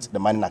regulate the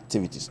mining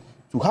activities,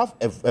 to have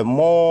a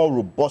more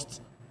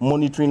robust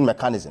monitoring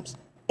mechanisms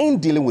in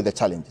dealing with the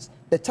challenges.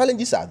 The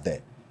challenges are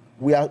there.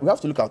 We have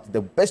to look at the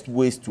best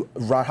ways to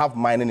have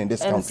mining in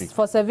this country.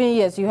 For 7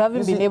 years, you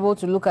haven't been able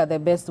to look at the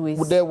best ways.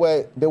 There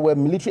were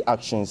military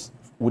actions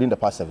within the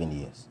past 7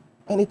 years,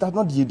 and it has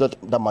not yielded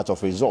that much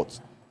of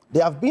results.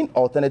 There have been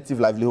alternative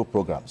livelihood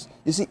programs.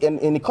 You see,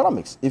 in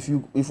economics, if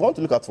you want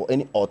to look out for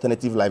any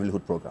alternative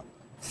livelihood program,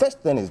 first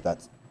thing is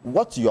that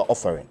what you are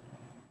offering,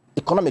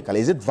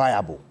 economically, is it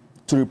viable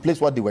to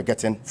replace what they were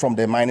getting from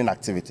the mining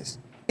activities?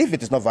 If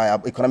it is not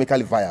viable,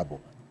 economically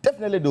viable,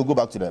 definitely they'll go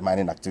back to the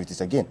mining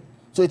activities again.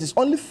 So it is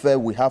only fair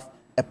we have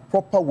a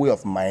proper way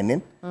of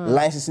mining,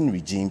 licensing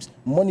regimes,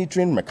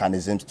 monitoring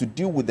mechanisms to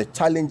deal with the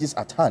challenges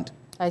at hand.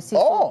 I see.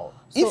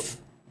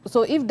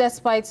 So if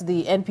despite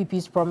the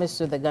NPP's promise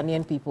to the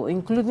Ghanaian people,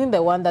 including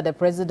the one that the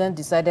president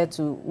decided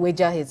to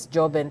wager his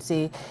job and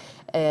say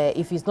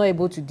if he's not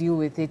able to deal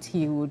with it,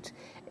 he would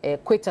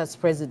quit as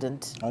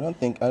president. I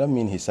don't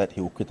mean he said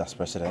he will quit as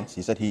president.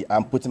 He said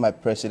I'm putting my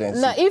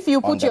presidency. Now, if you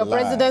put your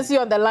presidency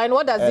on the line,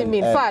 what does it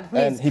mean? Fad, please.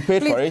 And he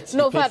paid for it.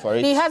 No, Fad,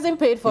 he hasn't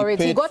paid for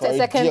it. He got a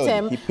second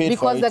term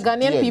because the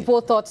Ghanaian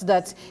people thought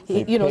that,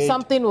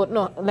 something would...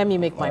 No, let me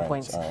make my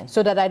point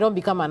so that I don't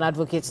become an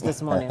advocate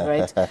this morning,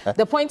 right?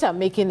 The point I'm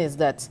making is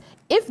that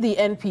if the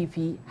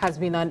NPP has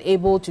been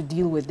unable to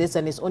deal with this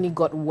and it's only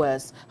got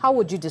worse, how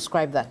would you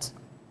describe that?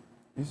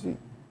 You see,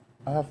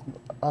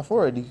 I've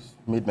already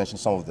made mention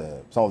some of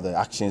the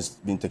actions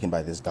being taken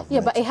by this government.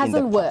 Yeah, but it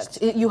hasn't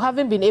worked. You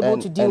haven't been able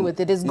to deal with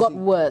it. It's got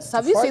worse.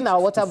 Have you seen our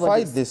water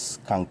bodies?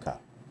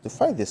 To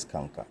fight this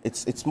canker,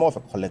 it's more of a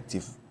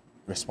collective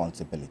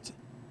responsibility.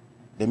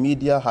 The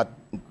media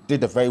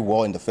did very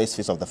well in the first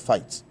phase of the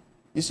fight.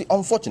 You see,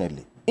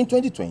 unfortunately, in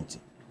 2020,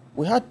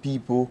 we had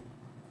people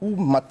who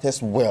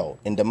matters well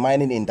in the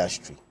mining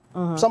industry.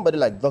 Somebody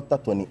like Dr.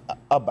 Tony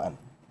Aban,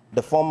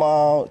 the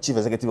former chief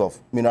executive of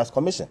Minerals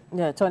Commission.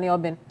 Yeah, Tony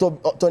Obin.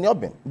 Tony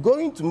Obin,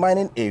 going to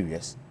mining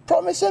areas,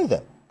 promising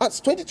them, as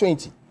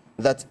 2020,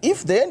 that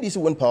if the NDC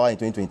win power in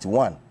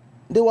 2021,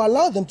 they will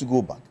allow them to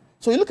go back.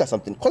 So you look at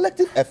something,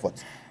 collective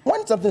effort.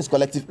 When something is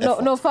collective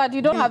effort... No, Fad,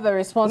 you don't have a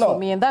response for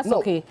me, and that's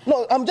okay.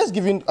 No, I'm just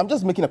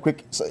making a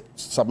quick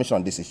submission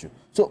on this issue.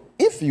 So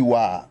if you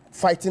are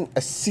fighting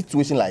a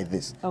situation like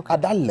this,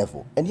 at that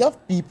level, and you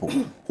have people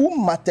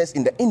who matters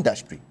in the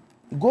industry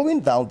going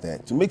down there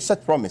to make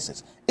such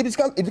promises, it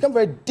becomes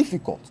very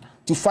difficult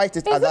to fight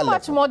it at that level. Is it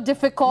much more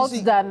difficult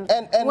than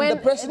when...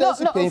 the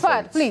presidency... No,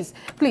 Fad, please.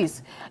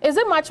 Is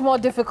it much more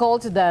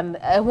difficult than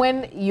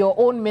when your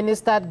own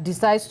minister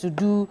decides to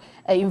do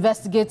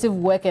investigative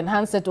work and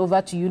hands it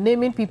over to you,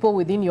 naming people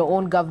within your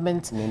own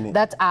government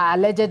that are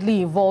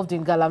allegedly involved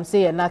in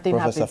Galamsey and nothing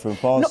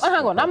happens? No,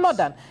 hang on, I'm not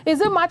done. Is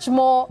it much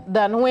more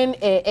than when,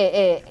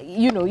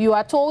 you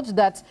are told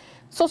that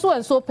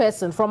so-and-so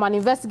person from an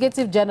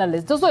investigative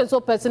journalist, so-and-so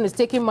person is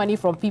taking money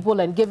from people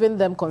and giving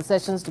them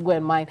concessions to go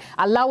and mine,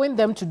 allowing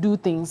them to do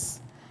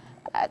things?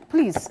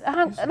 Please,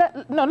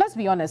 let's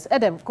be honest.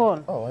 Adam, go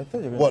on. Oh, I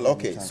thought you were... Well,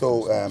 okay, so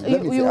let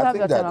me say, I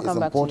think that it's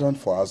important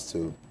for us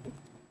to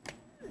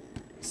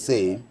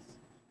say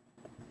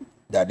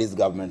that this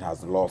government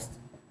has lost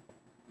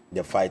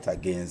the fight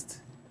against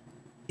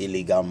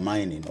illegal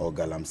mining or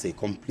Galamsey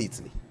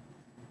completely.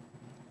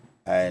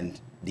 And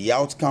the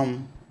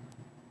outcome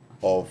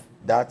of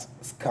that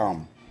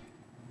scam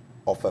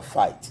of a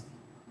fight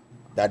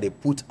that they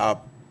put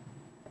up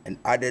and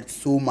added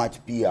so much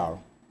PR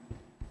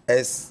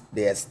as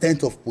the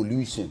extent of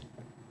pollution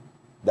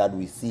that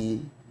we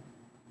see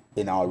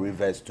in our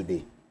rivers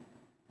today.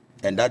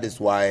 And that is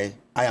why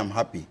I am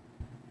happy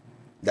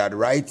that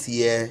right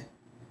here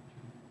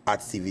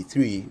at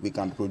CV3 we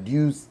can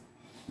produce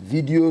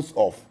videos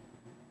of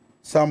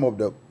some of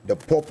the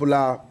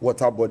popular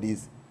water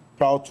bodies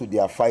proud to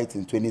their fight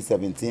in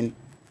 2017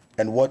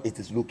 and what it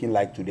is looking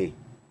like today.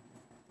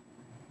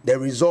 The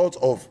result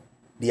of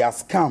their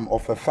scam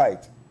of a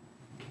fight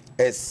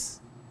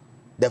is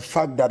the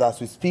fact that as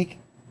we speak,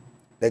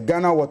 the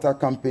Ghana Water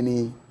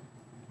Company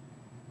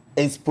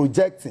is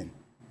projecting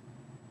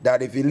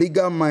that if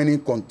illegal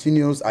mining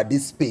continues at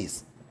this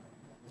pace,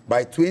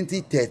 by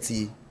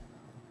 2030,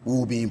 we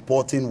will be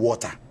importing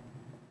water.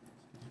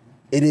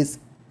 It is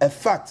a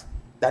fact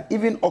that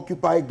even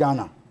Occupy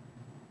Ghana,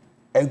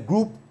 a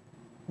group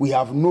we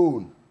have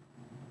known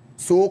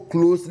so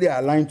closely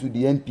aligned to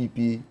the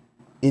NPP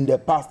in the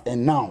past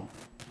and now,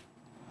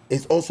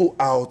 is also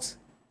out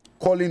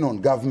calling on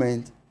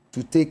government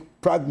to take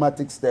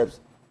pragmatic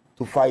steps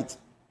to fight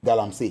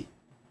Galamsey.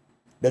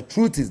 The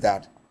truth is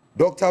that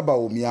Dr.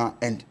 Bawumia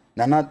and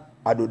Nana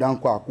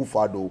Adodankwa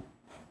Akufo-Addo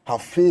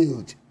have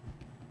failed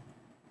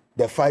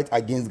the fight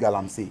against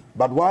Galamsey.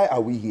 But why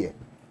are we here?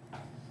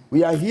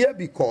 We are here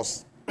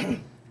because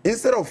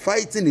instead of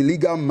fighting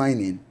illegal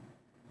mining,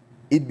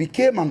 it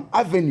became an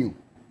avenue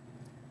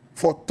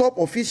for top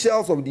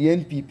officials of the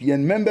NPP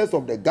and members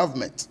of the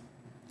government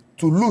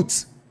to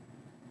loot.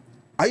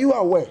 Are you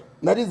aware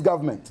that this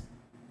government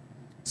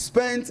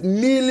spent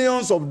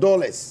millions of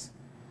dollars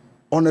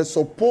on a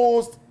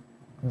supposed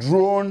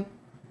drone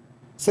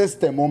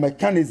system or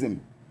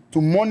mechanism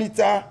to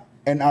monitor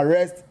and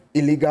arrest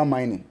illegal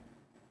mining?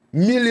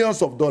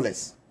 Millions of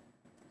dollars.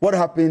 What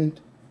happened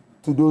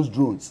to those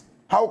drones?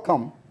 How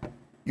come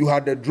you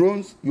had the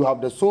drones, you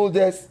have the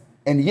soldiers,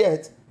 and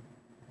yet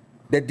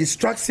the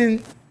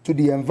distraction to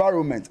the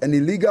environment and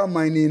illegal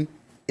mining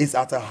is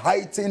at a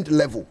heightened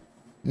level,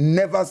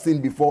 never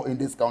seen before in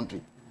this country,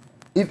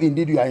 if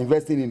indeed you are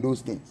investing in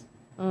those things?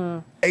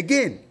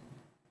 Again,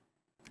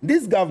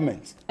 this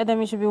government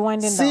should be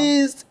winding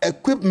seized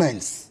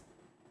equipments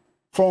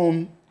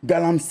from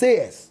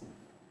Galamseyers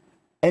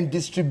and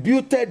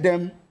distributed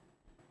them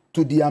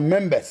to their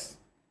members,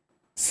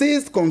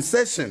 seized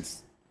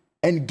concessions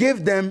and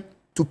gave them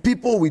to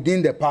people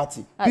within the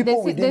party,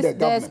 people within the government.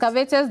 The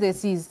excavators they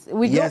seized.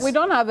 We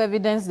don't have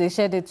evidence they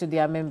shared it to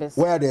their members.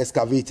 Where are the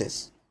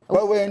excavators?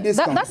 Well, we're in this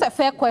country. That's a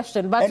fair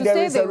question, but to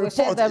say they will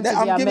share them to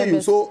their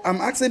members. So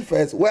I'm asking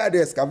first, where are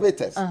the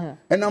excavators?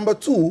 And number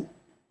two,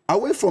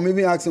 away from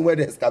even asking where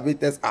the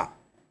excavators are,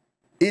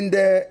 in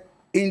the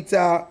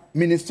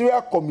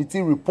inter-ministerial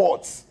committee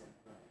reports,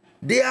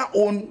 their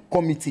own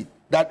committee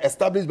that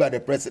established by the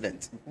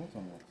president,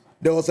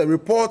 there was a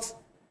report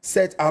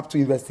set up to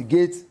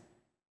investigate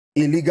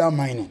illegal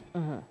mining.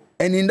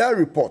 And in that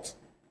report,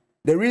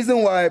 the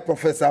reason why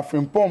Professor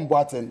Frimpong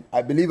Boateng,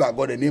 I believe I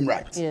got the name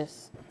right,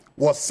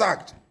 was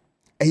sacked,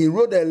 and he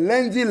wrote a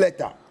lengthy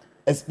letter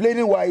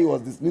explaining why he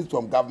was dismissed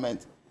from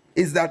government,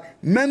 is that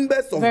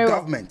members of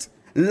government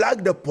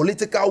lacked the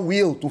political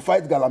will to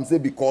fight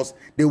Galamsey because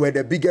they were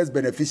the biggest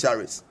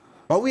beneficiaries.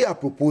 But we are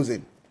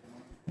proposing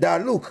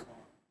that, look,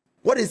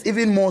 what is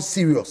even more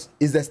serious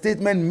is the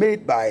statement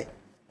made by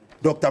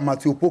Dr.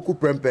 Matthew Opoku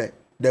Prempeh,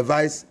 the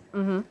vice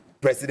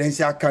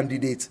presidential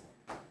candidate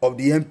of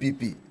the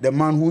MPP, the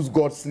man whose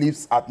God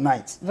sleeps at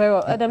night. Very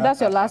well. Adam, that's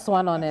your last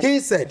one on it. He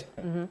said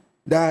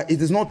that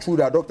it is not true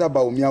that Dr.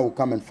 Baumia will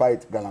come and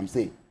fight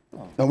Galamsey.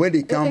 And when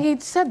they come... He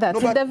said that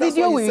in the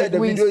video we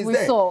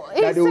saw.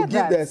 That they will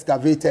give the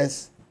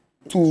excavators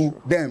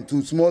to them,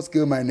 to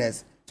small-scale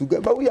miners.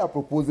 But we are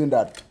proposing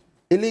that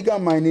illegal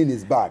mining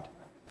is bad.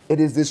 It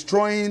is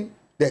destroying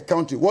the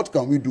country. What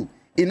can we do?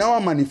 In our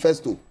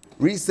manifesto,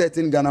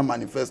 Resetting Ghana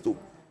Manifesto,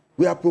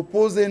 we are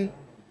proposing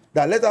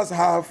that let us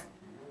have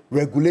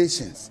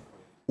regulations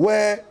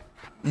where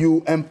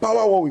you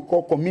empower what we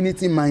call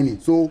community mining.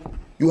 So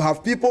you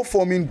have people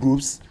forming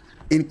groups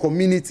in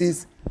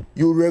communities,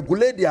 you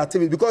regulate the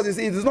activity, because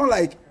it is not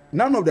like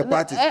none of the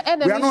parties,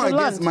 we are not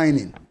against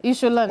mining. You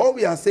should learn. All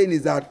we are saying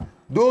is that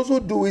those who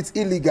do it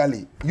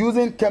illegally,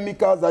 using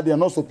chemicals that they are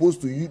not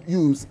supposed to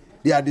use,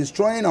 they are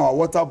destroying our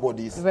water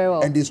bodies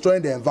and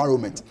destroying the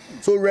environment.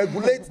 So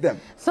regulate them,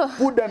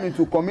 put them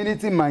into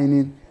community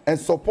mining, and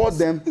support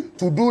them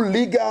to do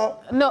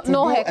legal,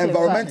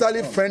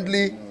 environmentally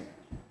friendly,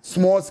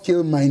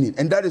 small-scale mining.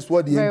 And that is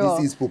what the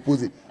NDC is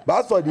proposing.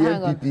 But as for the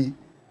NPP,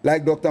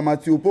 like Dr.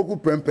 Matthew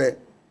Opoku Prempeh,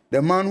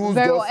 the man who's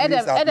got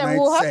sleeps at night,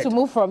 we'll have to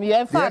move from you.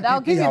 In fact,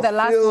 I'll give you the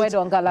last word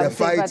on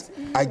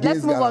Galamsey.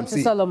 Let's move on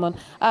to Solomon.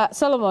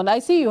 Solomon, I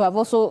see you have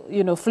also,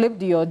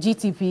 flipped your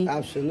GTP.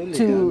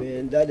 Absolutely.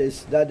 I mean, that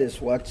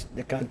is what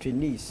the country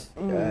needs.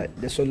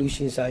 The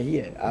solutions are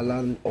here.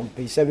 Alan, on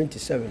page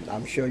 77,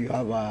 I'm sure you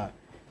have a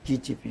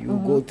GTP.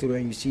 You go through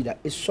and you see that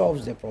it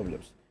solves the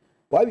problems.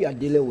 What we are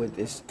dealing with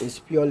is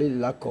purely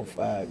lack of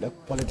the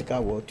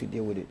political will to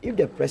deal with it. If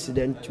the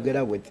president,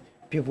 together with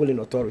people in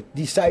authority,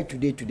 decide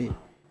today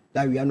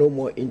that we are no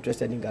more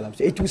interested in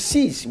Galamsey, it will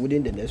cease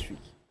within the next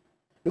week.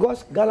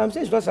 Because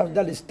Galamsey is not something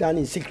that is done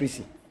in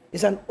secrecy.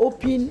 It's an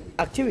open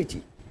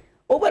activity.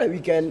 Over the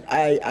weekend,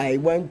 I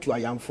went to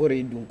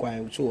Ayamfore, Dunkwa,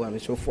 and so on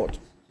and so forth.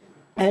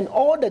 And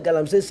all the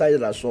Galamsey sites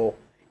that I saw,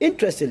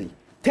 interestingly,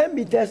 10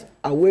 meters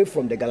away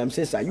from the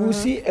Galamsey site, you will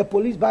see a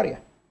police barrier.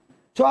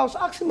 So I was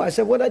asking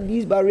myself whether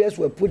these barriers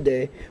were put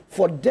there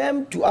for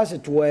them to, as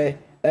it were,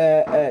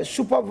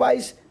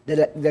 supervise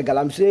the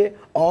Galamsey,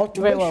 or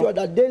to make sure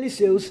that daily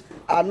sales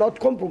are not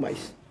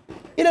compromised.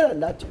 Other than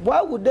that,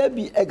 why would there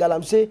be a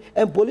Galamsey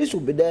and police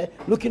will be there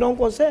looking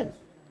unconcerned?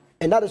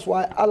 And that is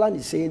why Alan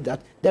is saying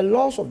that the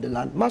laws of the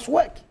land must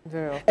work.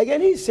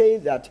 Again, he's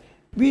saying that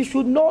we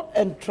should not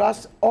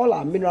entrust all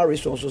our mineral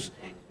resources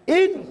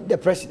in the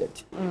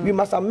president. We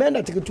must amend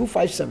Article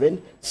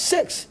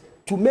 257(6)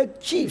 to make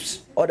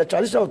chiefs or the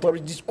traditional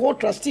authorities called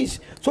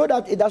trustees, so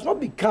that it does not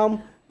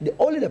become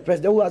only the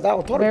president who has that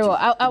authority. Very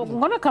well. I'm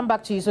going to come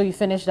back to you so you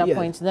finish that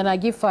point. Then I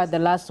give Fad the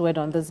last word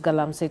on this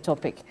Galamsey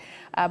topic.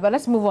 But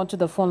let's move on to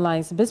the phone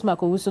lines.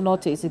 Bismarck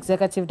Owusu-Norte is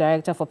Executive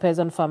Director for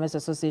Peasant Farmers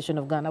Association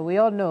of Ghana. We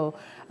all know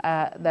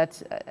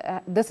that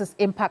this is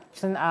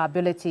impacting our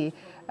ability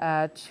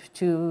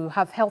to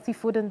have healthy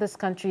food in this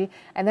country,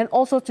 and then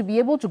also to be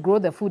able to grow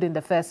the food in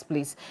the first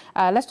place.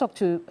 Let's talk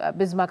to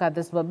Bismarck at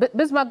this moment.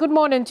 Bismarck, good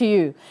morning to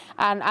you,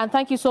 and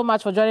thank you so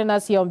much for joining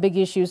us here on Big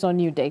Issues on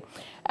New Day.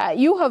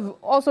 You have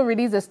also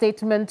released a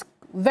statement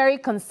very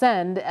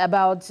concerned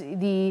about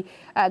the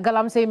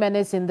Galamsey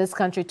menace in this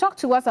country. Talk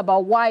to us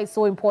about why it's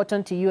so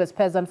important to you as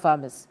peasant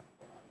farmers.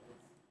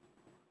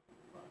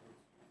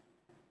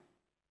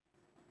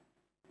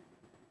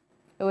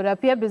 It would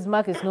appear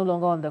Bismarck is no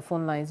longer on the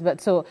phone lines.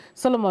 But so,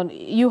 Solomon,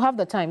 you have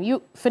the time.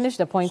 You finish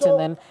the point and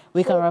then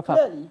we can wrap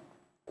up.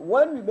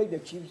 When we make the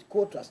chiefs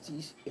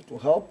co-trustees, it will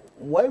help.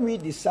 When we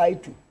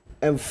decide to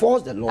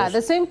enforce the laws...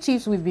 the same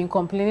chiefs we've been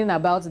complaining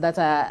about that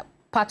are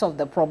part of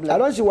the problem. I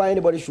don't see why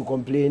anybody should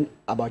complain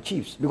about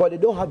chiefs, because they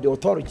don't have the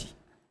authority.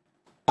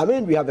 I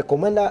mean, we have the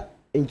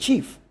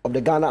commander-in-chief of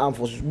the Ghana Armed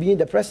Forces being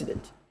the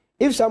president.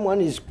 If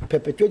someone is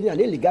perpetrating an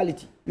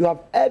illegality, you have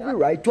every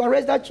right to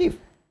arrest that chief.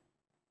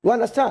 You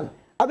understand?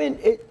 I mean,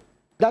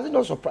 does it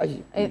not surprise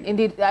you?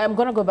 Indeed. I'm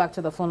going to go back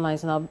to the phone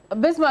lines now.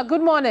 Bismarck,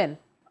 good morning.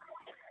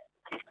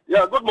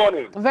 Yeah, good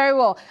morning. Very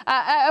well.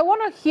 I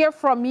want to hear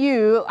from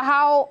you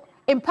how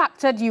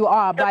impacted you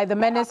are by the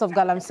menace of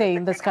Galamsey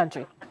in this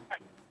country.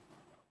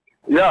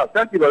 Yeah,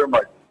 thank you very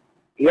much.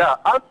 Yeah,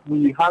 as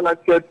we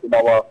highlighted in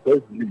our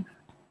first release,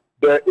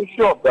 the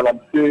issue of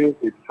Galamsey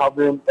is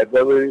having a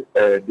very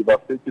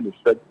devastating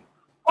effect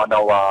on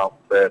our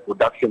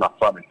production and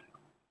farming.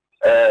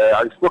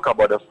 I spoke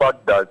about the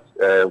fact that,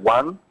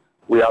 one,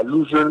 we are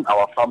losing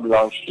our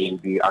farmlands in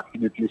the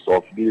activities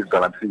of these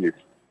Galamsey.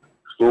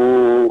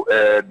 So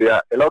there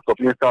are a lot of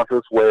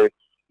instances where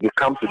they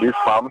come to these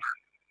farms,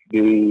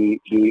 they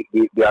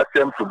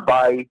attempt to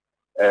buy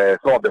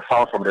some of the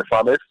farms from the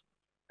farmers.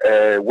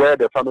 Where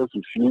the farmers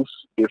refuse,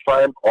 they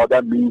find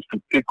other means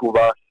to take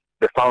over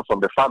the farms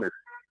from the farmers.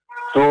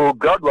 So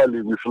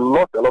gradually, we've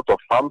lost a lot of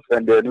farms,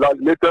 and the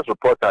latest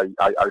report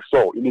I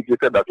saw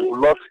indicated that we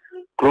lost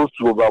close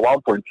to over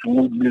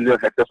 1.2 million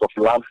hectares of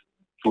land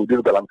to these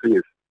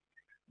galamsees.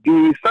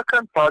 The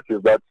second part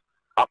is that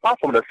apart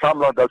from the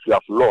farmland that we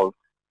have lost,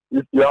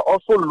 we are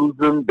also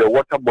losing the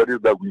water bodies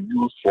that we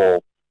use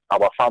for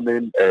our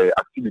farming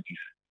activities.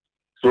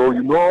 So,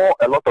 you know,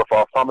 a lot of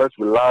our farmers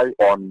rely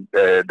on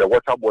the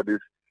water bodies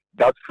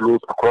that flows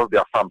across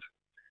their farms.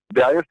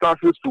 There are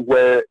instances to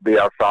where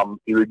there are some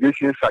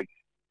irrigation sites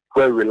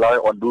where we rely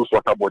on those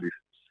water bodies.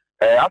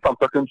 As I'm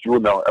talking to you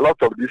now, a lot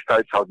of these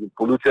sites have been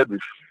polluted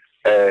with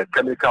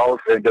chemicals,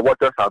 and the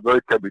waters are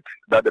very turbid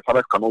that the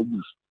farmers cannot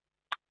use.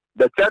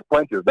 The third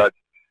point is that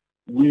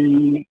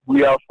we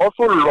have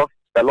also lost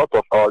a lot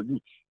of our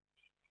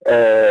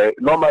youth.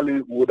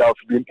 Normally, we would have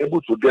been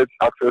able to get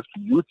access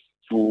to youth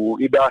to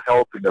either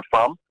help in the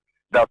farm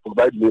that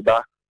provide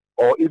labor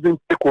or even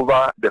take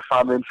over the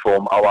farming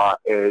from our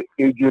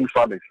aging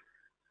farmers.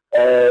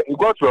 It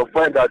got to a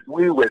point that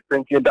we were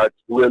thinking that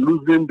we were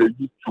losing the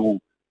youth to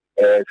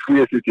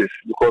free SHS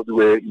because we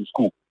were in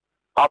school.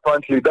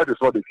 Apparently, that is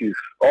not the case.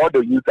 All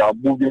the youth are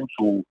moving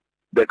to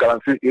the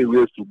Galamsey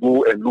areas to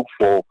go and look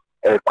for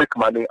quick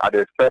money at the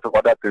expense of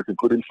other things,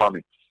 including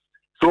farming.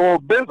 So,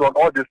 based on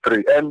all these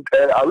three, and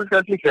I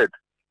recently heard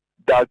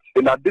that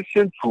in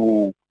addition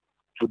to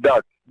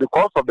that,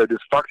 because of the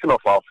destruction of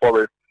our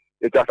forests,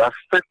 it has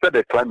affected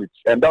the climate,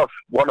 and that's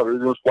one of the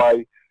reasons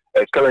why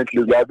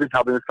currently we have been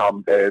having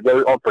some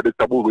very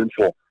unpredictable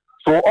rainfall.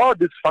 So all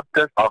these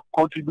factors are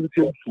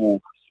contributing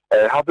to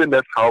having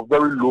us have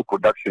very low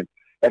production,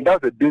 and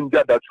that's the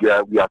danger that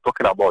we are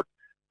talking about.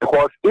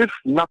 Because if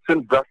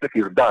nothing drastic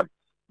is done,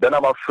 then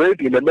I'm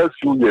afraid in the next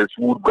few years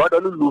we will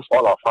gradually lose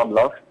all our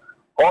farmlands.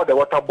 All the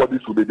water bodies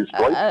will be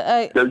destroyed.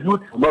 The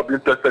youth will not be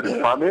interested in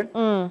farming,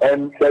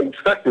 and the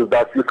effect is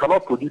that we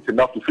cannot produce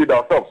enough to feed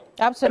ourselves.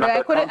 Absolutely,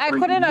 I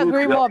couldn't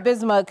agree more,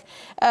 Bismarck.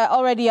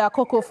 Already our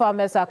cocoa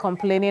farmers are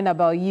complaining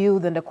about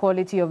yield and the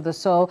quality of the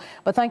soil.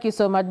 But thank you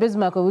so much,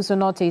 Bismarck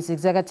Owusu-Nortey is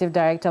Executive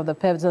Director of the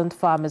Peasant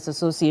Farmers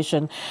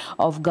Association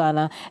of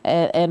Ghana.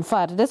 In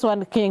fact, this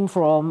one came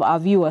from our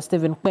viewer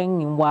Stephen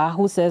Kpeng,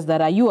 who says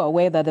that, are you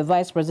aware that the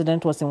Vice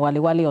President was in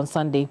Waliwali on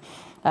Sunday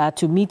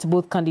to meet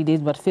both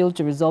candidates but failed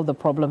to resolve the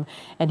problem,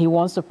 and he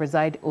wants to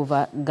preside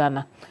over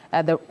Ghana?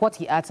 What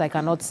he adds, I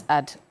cannot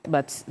add,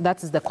 but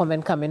that is the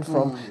comment coming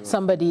from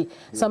somebody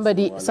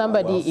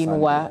in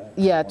Wa,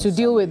 to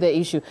deal with the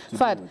issue.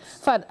 Fad,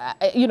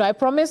 I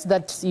promised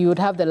that you would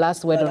have the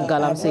last word on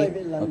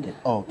Galamsey. Okay.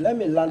 Oh, let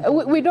me land.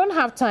 We don't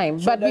have time,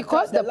 so but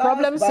because the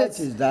problem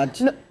is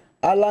that.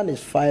 Alan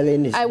is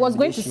filing his I was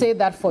going to say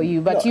that for you,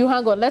 but you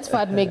hang on. Let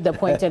Fad make the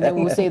point, and then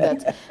we'll say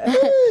that.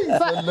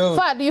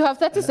 Fad, you have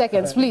 30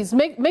 seconds, please.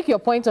 Make your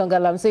point on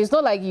Galamsey. It's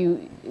not like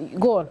you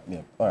go on.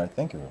 Yeah. All right.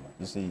 Thank you very much.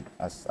 You see,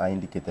 as I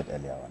indicated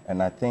earlier on,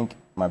 and I think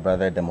my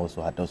brother Dem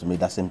also had made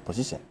that same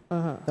position,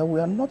 that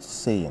we are not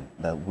saying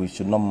that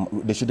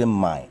they shouldn't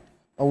mind,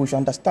 but we should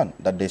understand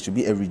that there should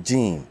be a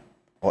regime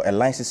or a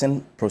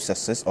licensing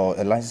processes or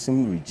a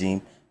licensing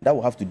regime that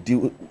will have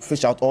to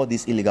fish out all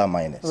these illegal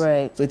miners.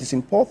 Right. So it is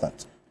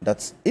important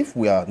that if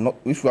we are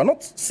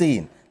not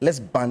saying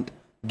let's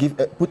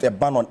put a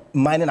ban on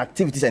mining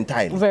activities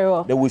entirely, very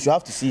well, then we should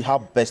have to see how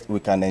best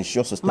we can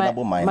ensure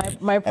sustainable mining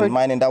and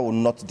mining that will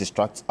not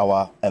distract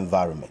our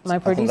environment. My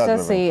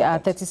producers say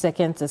 30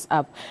 seconds is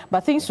up.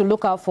 But things to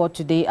look out for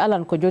today: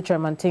 Alan Kojo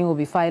Chermanting will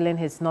be filing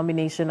his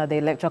nomination at the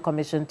Electoral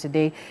Commission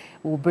today.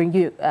 We'll bring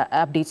you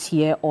updates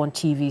here on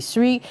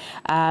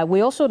TV3.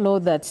 We also know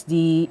that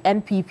the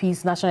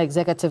NPP's National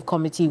Executive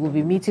Committee will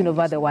be meeting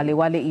over the Wale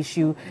Wale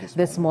issue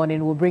this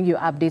morning. We'll bring you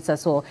updates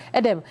as well.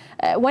 Edem,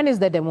 when is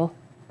the demo?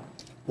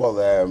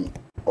 Well,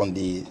 on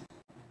the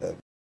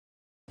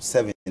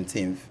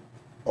 17th,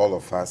 all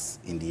of us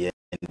in the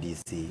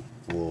NDC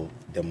will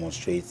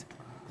demonstrate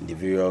in the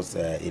various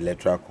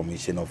Electoral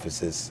Commission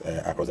offices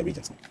across the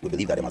regions. We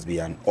believe that there must be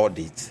an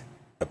audit,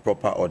 a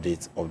proper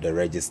audit of the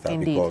register.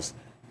 Indeed. Because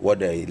what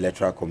the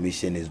Electoral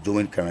Commission is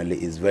doing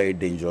currently is very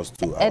dangerous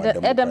to our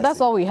democracy. Adam, that's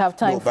all we have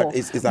time for. But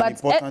it's an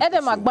important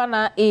Adam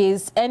Agbana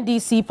is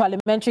NDC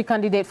parliamentary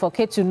candidate for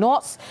Ketu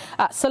North.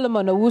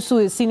 Solomon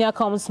Owusu is senior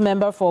comms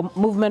member for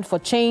Movement for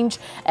Change.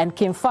 And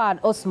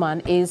Kimfad Osman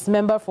is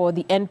member for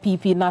the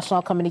NPP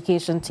National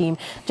Communication Team.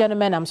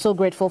 Gentlemen, I'm so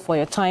grateful for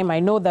your time. I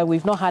know that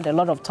we've not had a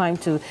lot of time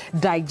to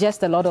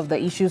digest a lot of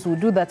the issues. We'll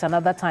do that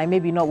another time,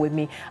 maybe not with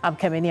me. I'm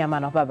Kemeni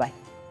Amano.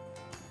 Bye-bye.